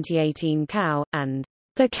 SN 2018 Cow, and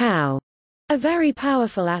the Cow, a very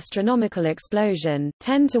powerful astronomical explosion,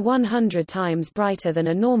 10 to 100 times brighter than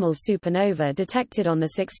a normal supernova detected on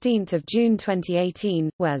 16 June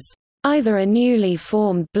 2018, was either a newly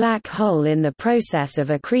formed black hole in the process of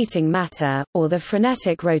accreting matter, or the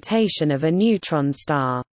frenetic rotation of a neutron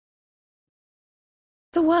star.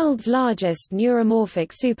 The world's largest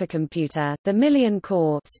neuromorphic supercomputer, the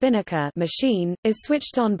million-core Spinnaker machine, is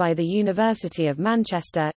switched on by the University of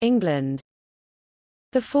Manchester, England.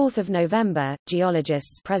 4 November,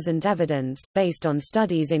 geologists present evidence, based on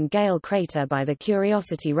studies in Gale crater by the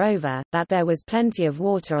Curiosity rover, that there was plenty of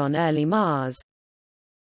water on early Mars.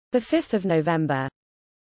 5 November.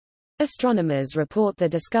 Astronomers report the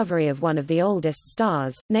discovery of one of the oldest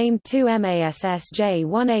stars, named 2MASSJ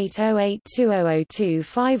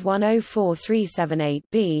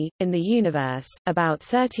 1808200251043778b, in the universe, about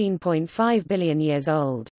 13.5 billion years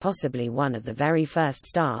old, possibly one of the very first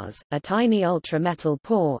stars, a tiny ultra-metal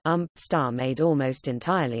poor star made almost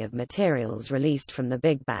entirely of materials released from the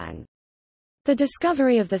Big Bang. The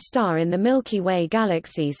discovery of the star in the Milky Way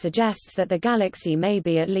galaxy suggests that the galaxy may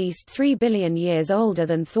be at least 3 billion years older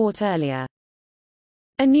than thought earlier.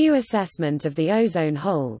 A new assessment of the ozone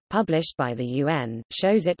hole, published by the UN,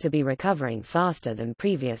 shows it to be recovering faster than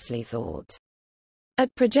previously thought.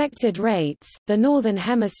 At projected rates, the northern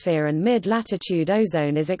hemisphere and mid-latitude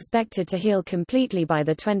ozone is expected to heal completely by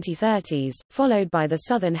the 2030s, followed by the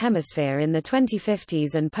southern hemisphere in the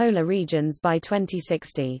 2050s and polar regions by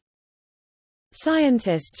 2060.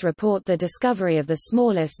 Scientists report the discovery of the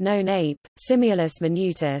smallest known ape, Simulus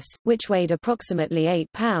minutus, which weighed approximately 8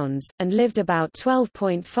 pounds, and lived about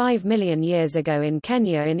 12.5 million years ago in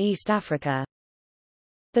Kenya in East Africa.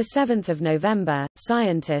 7 November,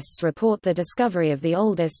 scientists report the discovery of the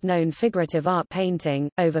oldest known figurative art painting,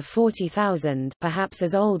 over 40,000, perhaps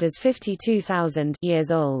as old as 52,000 years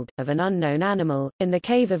old, of an unknown animal, in the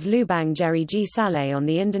cave of Lubang Jeriji Saleh on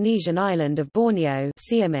the Indonesian island of Borneo.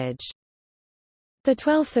 See image.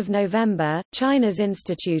 12 November, China's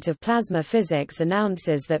Institute of Plasma Physics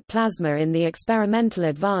announces that plasma in the experimental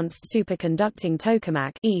advanced superconducting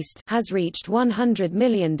tokamak East has reached 100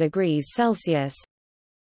 million degrees Celsius.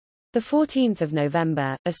 14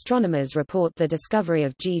 November, astronomers report the discovery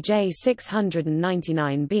of GJ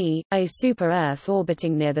 699b, a super-Earth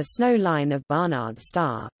orbiting near the snow line of Barnard's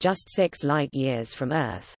star, just 6 light-years from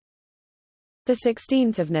Earth.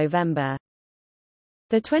 16 November,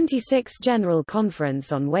 the 26th General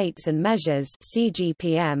Conference on Weights and Measures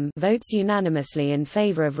 (CGPM) votes unanimously in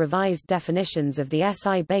favor of revised definitions of the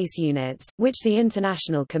SI base units, which the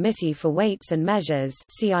International Committee for Weights and Measures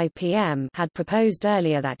 (CIPM) had proposed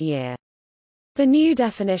earlier that year. The new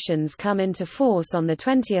definitions come into force on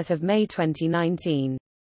 20 May 2019.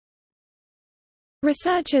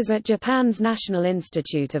 Researchers at Japan's National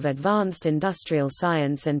Institute of Advanced Industrial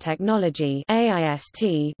Science and Technology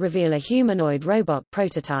 (AIST) reveal a humanoid robot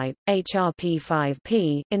prototype,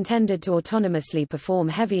 HRP-5P, intended to autonomously perform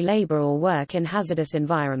heavy labor or work in hazardous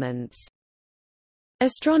environments.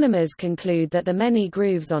 Astronomers conclude that the many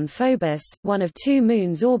grooves on Phobos, one of 2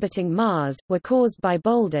 moons orbiting Mars, were caused by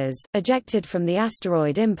boulders, ejected from the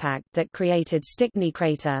asteroid impact that created Stickney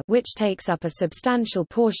crater, which takes up a substantial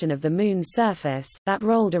portion of the Moon's surface, that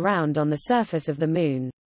rolled around on the surface of the Moon.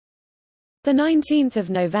 19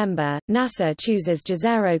 November, NASA chooses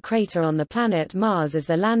Jezero crater on the planet Mars as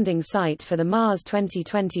the landing site for the Mars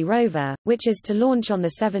 2020 rover, which is to launch on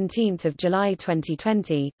 17 July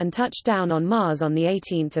 2020, and touch down on Mars on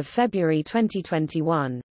 18 February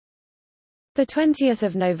 2021. 20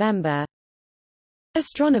 November,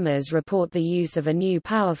 Astronomers report the use of a new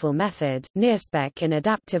powerful method, NIRSPEC in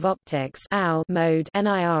adaptive optics mode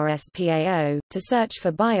NIRSPAO, to search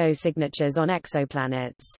for biosignatures on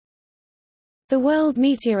exoplanets. The World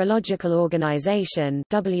Meteorological Organization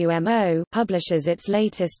 (WMO) publishes its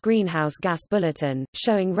latest greenhouse gas bulletin,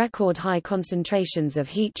 showing record-high concentrations of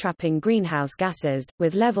heat-trapping greenhouse gases,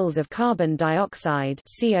 with levels of carbon dioxide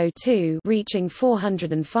 (CO2) reaching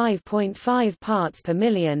 405.5 parts per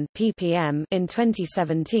million (ppm) in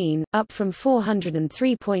 2017, up from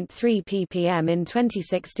 403.3 ppm in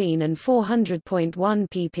 2016 and 400.1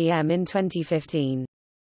 ppm in 2015.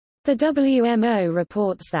 The WMO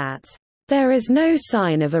reports that there is no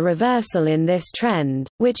sign of a reversal in this trend,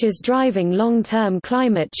 which is driving long-term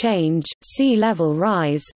climate change, sea level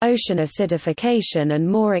rise, ocean acidification and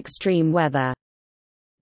more extreme weather.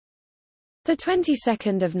 The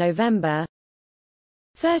 22nd of November,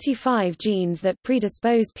 35 genes that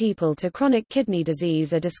predispose people to chronic kidney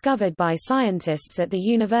disease are discovered by scientists at the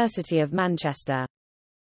University of Manchester.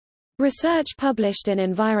 Research published in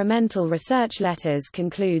Environmental Research Letters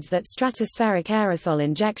concludes that stratospheric aerosol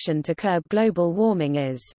injection to curb global warming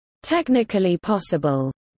is technically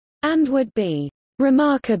possible and would be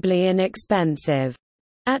remarkably inexpensive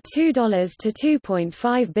at $2 to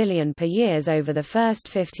 $2.5 billion per year over the first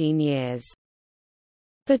 15 years.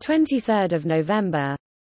 The 23rd of November,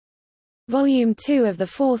 Volume 2 of the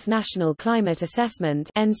Fourth National Climate Assessment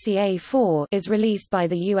 (NCA4) is released by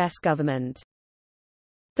the U.S. government.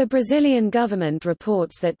 The Brazilian government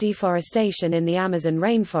reports that deforestation in the Amazon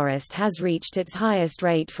rainforest has reached its highest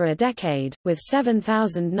rate for a decade, with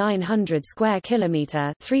 7,900 square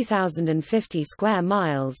kilometer (3,050 square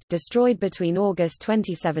miles) destroyed between August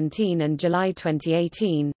 2017 and July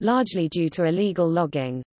 2018, largely due to illegal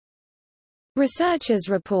logging. Researchers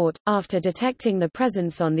report, after detecting the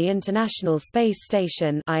presence on the International Space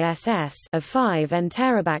Station (ISS) of 5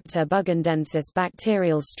 Enterobacter bugindensis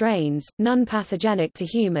bacterial strains, none pathogenic to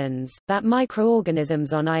humans, that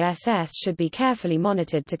microorganisms on ISS should be carefully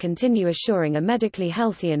monitored to continue assuring a medically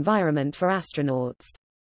healthy environment for astronauts.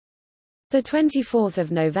 The 24th of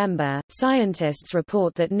November, scientists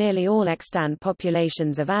report that nearly all extant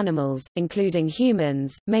populations of animals, including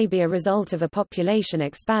humans, may be a result of a population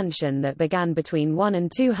expansion that began between 1 and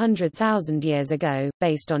 200,000 years ago,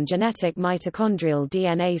 based on genetic mitochondrial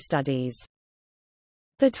DNA studies.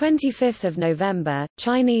 The 25th of November,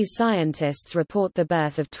 Chinese scientists report the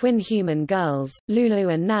birth of twin human girls, Lulu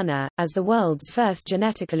and Nana, as the world's first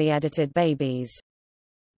genetically edited babies.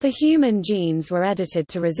 The human genes were edited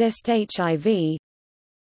to resist HIV. The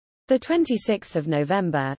 26th of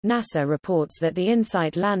November, NASA reports that the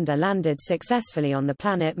InSight lander landed successfully on the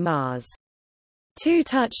planet Mars. 2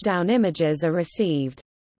 touchdown images are received.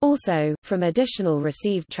 Also, from additional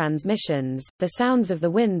received transmissions, the sounds of the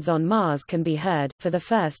winds on Mars can be heard, for the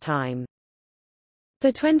first time.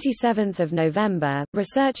 The 27th of November,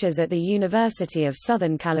 researchers at the University of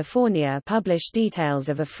Southern California publish details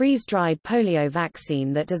of a freeze-dried polio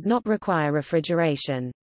vaccine that does not require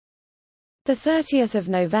refrigeration. The 30th of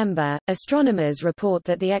November, astronomers report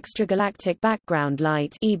that the extragalactic background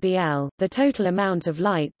light (EBL), the total amount of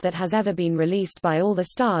light that has ever been released by all the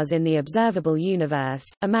stars in the observable universe,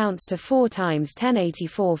 amounts to 4 times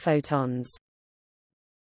 10^84 photons.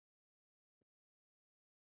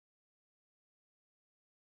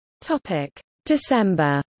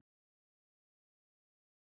 December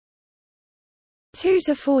 2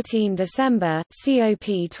 to 14 December,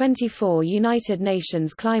 COP24 United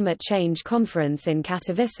Nations Climate Change Conference in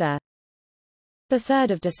Katowice. The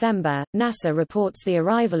 3rd of December, NASA reports the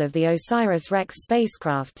arrival of the OSIRIS-REx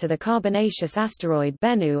spacecraft to the carbonaceous asteroid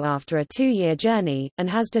Bennu after a 2-year journey, and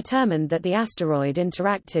has determined that the asteroid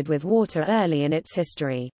interacted with water early in its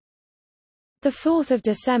history. The 4th of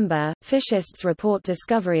December, physicists report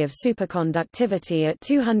discovery of superconductivity at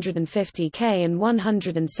 250 K and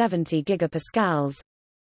 170 gigapascals.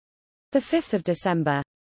 The 5th of December,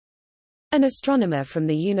 an astronomer from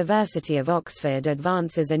the University of Oxford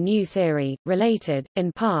advances a new theory, related, in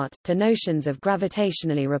part, to notions of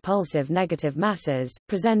gravitationally repulsive negative masses,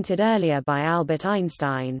 presented earlier by Albert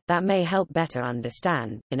Einstein, that may help better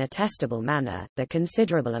understand, in a testable manner, the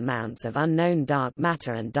considerable amounts of unknown dark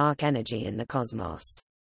matter and dark energy in the cosmos.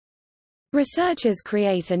 Researchers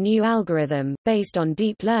create a new algorithm, based on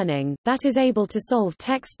deep learning, that is able to solve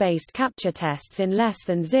text-based captcha tests in less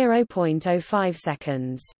than 0.05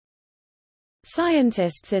 seconds.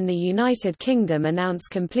 Scientists in the United Kingdom announce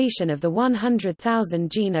completion of the 100,000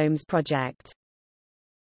 Genomes Project.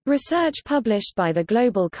 Research published by the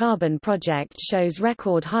Global Carbon Project shows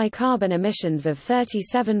record high carbon emissions of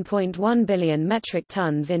 37.1 billion metric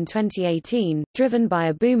tons in 2018, driven by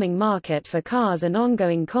a booming market for cars and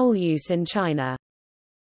ongoing coal use in China.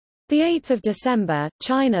 8 December,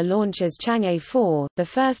 China launches Chang'e 4, the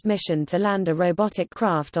first mission to land a robotic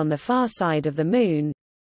craft on the far side of the Moon.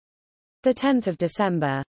 10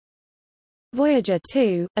 December. Voyager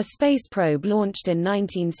 2, a space probe launched in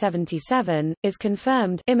 1977, is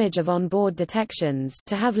confirmed image of onboard detections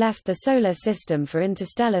to have left the Solar System for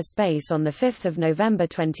interstellar space on 5 November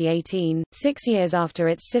 2018, 6 years after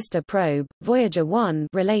its sister probe, Voyager 1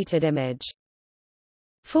 related image.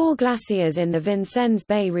 4 glaciers in the Vincennes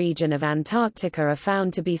Bay region of Antarctica are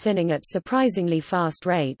found to be thinning at surprisingly fast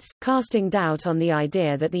rates, casting doubt on the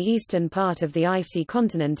idea that the eastern part of the icy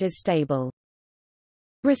continent is stable.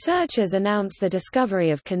 Researchers announce the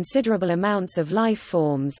discovery of considerable amounts of life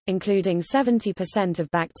forms, including 70%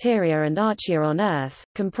 of bacteria and archaea on Earth,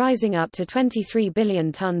 comprising up to 23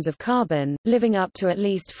 billion tons of carbon, living up to at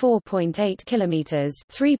least 4.8 kilometers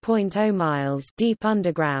 (3.0 miles) deep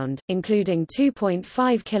underground, including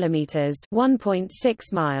 2.5 kilometers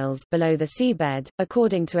 (1.6 miles) below the seabed,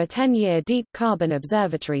 according to a 10-year deep carbon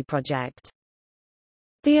observatory project.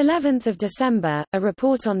 11th of December, a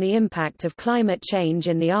report on the impact of climate change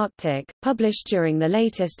in the Arctic, published during the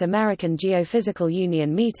latest American Geophysical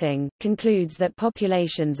Union meeting, concludes that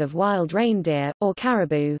populations of wild reindeer, or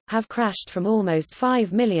caribou, have crashed from almost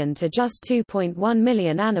 5 million to just 2.1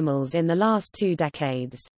 million animals in the last 2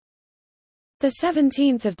 decades.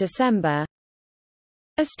 17th of December,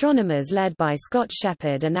 astronomers led by Scott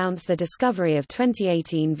Shepard announce the discovery of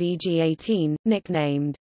 2018 VG18,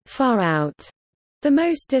 nicknamed Far Out, the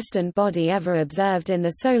most distant body ever observed in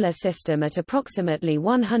the Solar System at approximately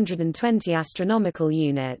 120 astronomical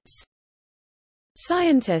units.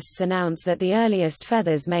 Scientists announce that the earliest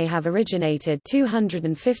feathers may have originated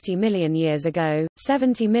 250 million years ago,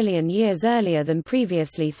 70 million years earlier than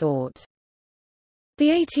previously thought.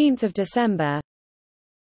 18th of December,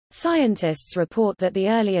 scientists report that the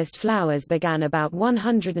earliest flowers began about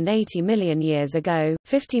 180 million years ago,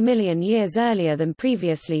 50 million years earlier than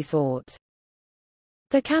previously thought.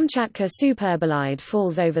 The Kamchatka superbolide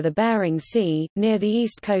falls over the Bering Sea, near the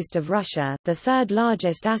east coast of Russia, the third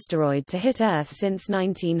largest asteroid to hit Earth since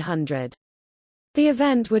 1900. The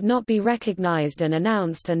event would not be recognized and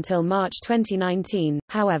announced until March 2019,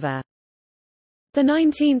 however.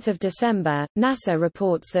 19th of December, NASA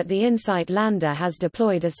reports that the InSight lander has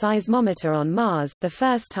deployed a seismometer on Mars, the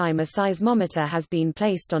first time a seismometer has been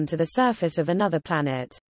placed onto the surface of another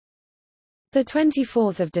planet.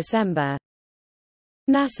 24th of December,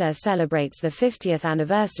 NASA celebrates the 50th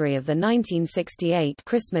anniversary of the 1968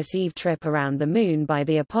 Christmas Eve trip around the Moon by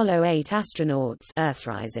the Apollo 8 astronauts.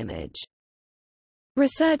 Earthrise image.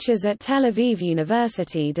 Researchers at Tel Aviv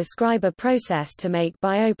University describe a process to make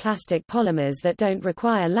bioplastic polymers that don't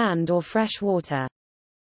require land or fresh water.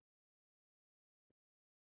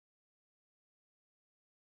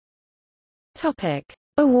 Topic: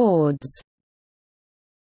 Awards.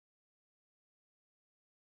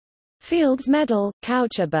 Fields Medal,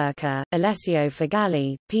 Coucher Burker, Alessio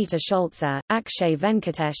Fagalli, Peter Scholzer, Akshay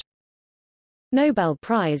Venkatesh. Nobel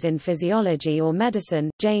Prize in Physiology or Medicine,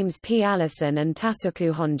 James P. Allison and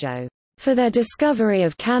Tasuku Honjo, for their discovery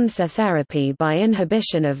of cancer therapy by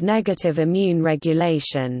inhibition of negative immune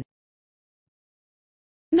regulation.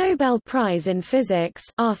 Nobel Prize in Physics,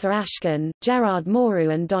 Arthur Ashkin, Gerard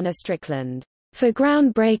Mourou and Donna Strickland, for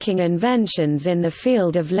groundbreaking inventions in the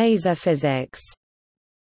field of laser physics.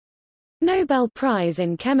 Nobel Prize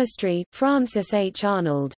in Chemistry, Francis H.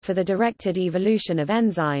 Arnold, for the directed evolution of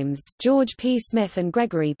enzymes, George P. Smith and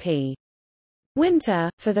Gregory P.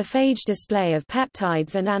 Winter, for the phage display of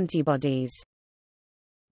peptides and antibodies.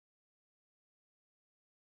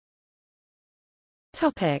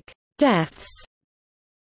 Deaths.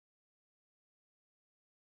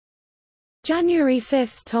 January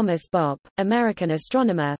 5, Thomas Bopp, American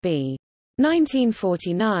astronomer, b.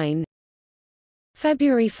 1949.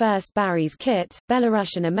 February 1, Barry's Kit,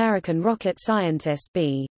 Belarusian-American rocket scientist,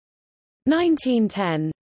 b.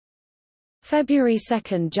 1910. February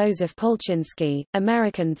 2, Joseph Polchinski,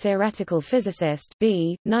 American theoretical physicist,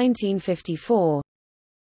 b. 1954.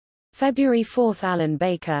 February 4, Alan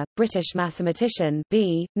Baker, British mathematician,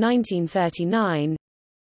 b. 1939.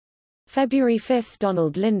 February 5,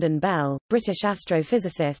 Donald Lyndon Bell, British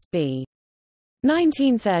astrophysicist, b.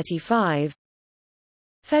 1935.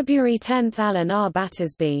 February 10, Alan R.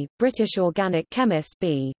 Battersby, British organic chemist,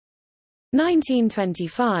 b.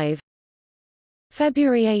 1925.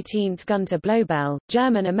 February 18, Gunter Blobel,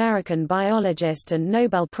 German-American biologist and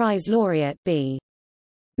Nobel Prize laureate, b.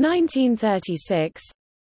 1936.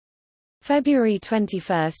 February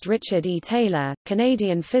 21, Richard E. Taylor,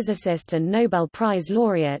 Canadian physicist and Nobel Prize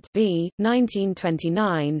laureate, b.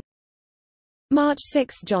 1929. March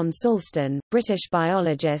 6, John Sulston, British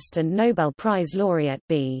biologist and Nobel Prize laureate,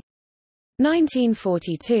 b.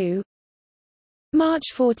 1942. March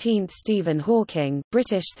 14, Stephen Hawking,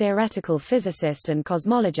 British theoretical physicist and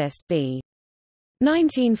cosmologist, b.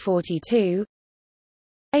 1942.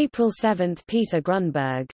 April 7, Peter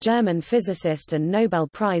Grunberg, German physicist and Nobel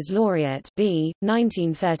Prize laureate, b.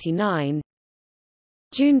 1939.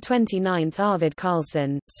 June 29, Arvid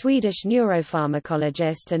Carlsson, Swedish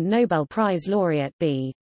neuropharmacologist and Nobel Prize laureate,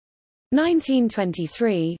 b.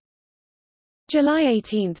 1923. July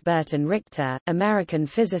 18, Burton Richter, American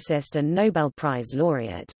physicist and Nobel Prize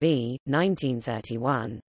laureate, b.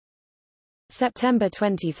 1931. September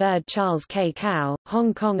 23, Charles K. Kao,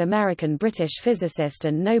 Hong Kong American-British physicist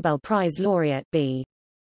and Nobel Prize laureate, b.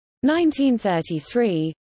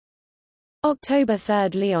 1933. October 3,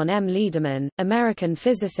 Leon M. Lederman, American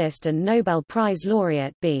physicist and Nobel Prize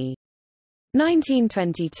laureate, b.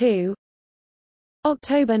 1922.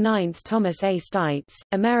 October 9, Thomas A. Stites,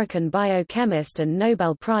 American biochemist and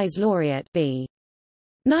Nobel Prize laureate, b.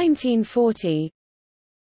 1940.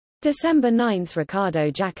 December 9,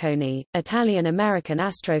 Riccardo Giacconi, Italian-American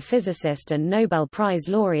astrophysicist and Nobel Prize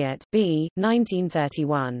laureate, b.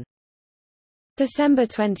 1931. December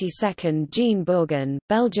 22, Jean Bourgain,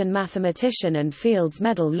 Belgian mathematician and Fields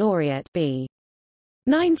Medal laureate, b.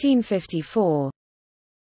 1954.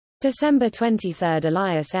 December 23,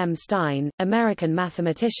 Elias M. Stein, American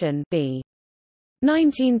mathematician, b.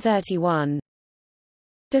 1931.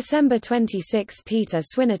 December 26, Peter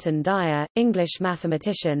Swinnerton Dyer, English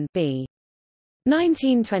mathematician, b.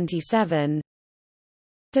 1927.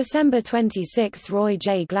 December 26, Roy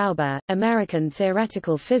J. Glauber, American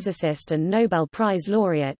theoretical physicist and Nobel Prize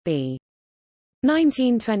laureate, b.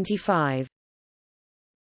 1925.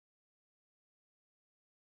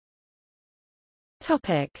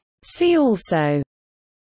 Topic. See also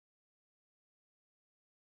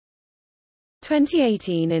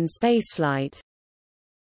 2018 in spaceflight.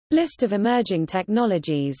 List of emerging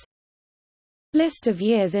technologies. List of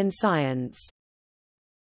years in science.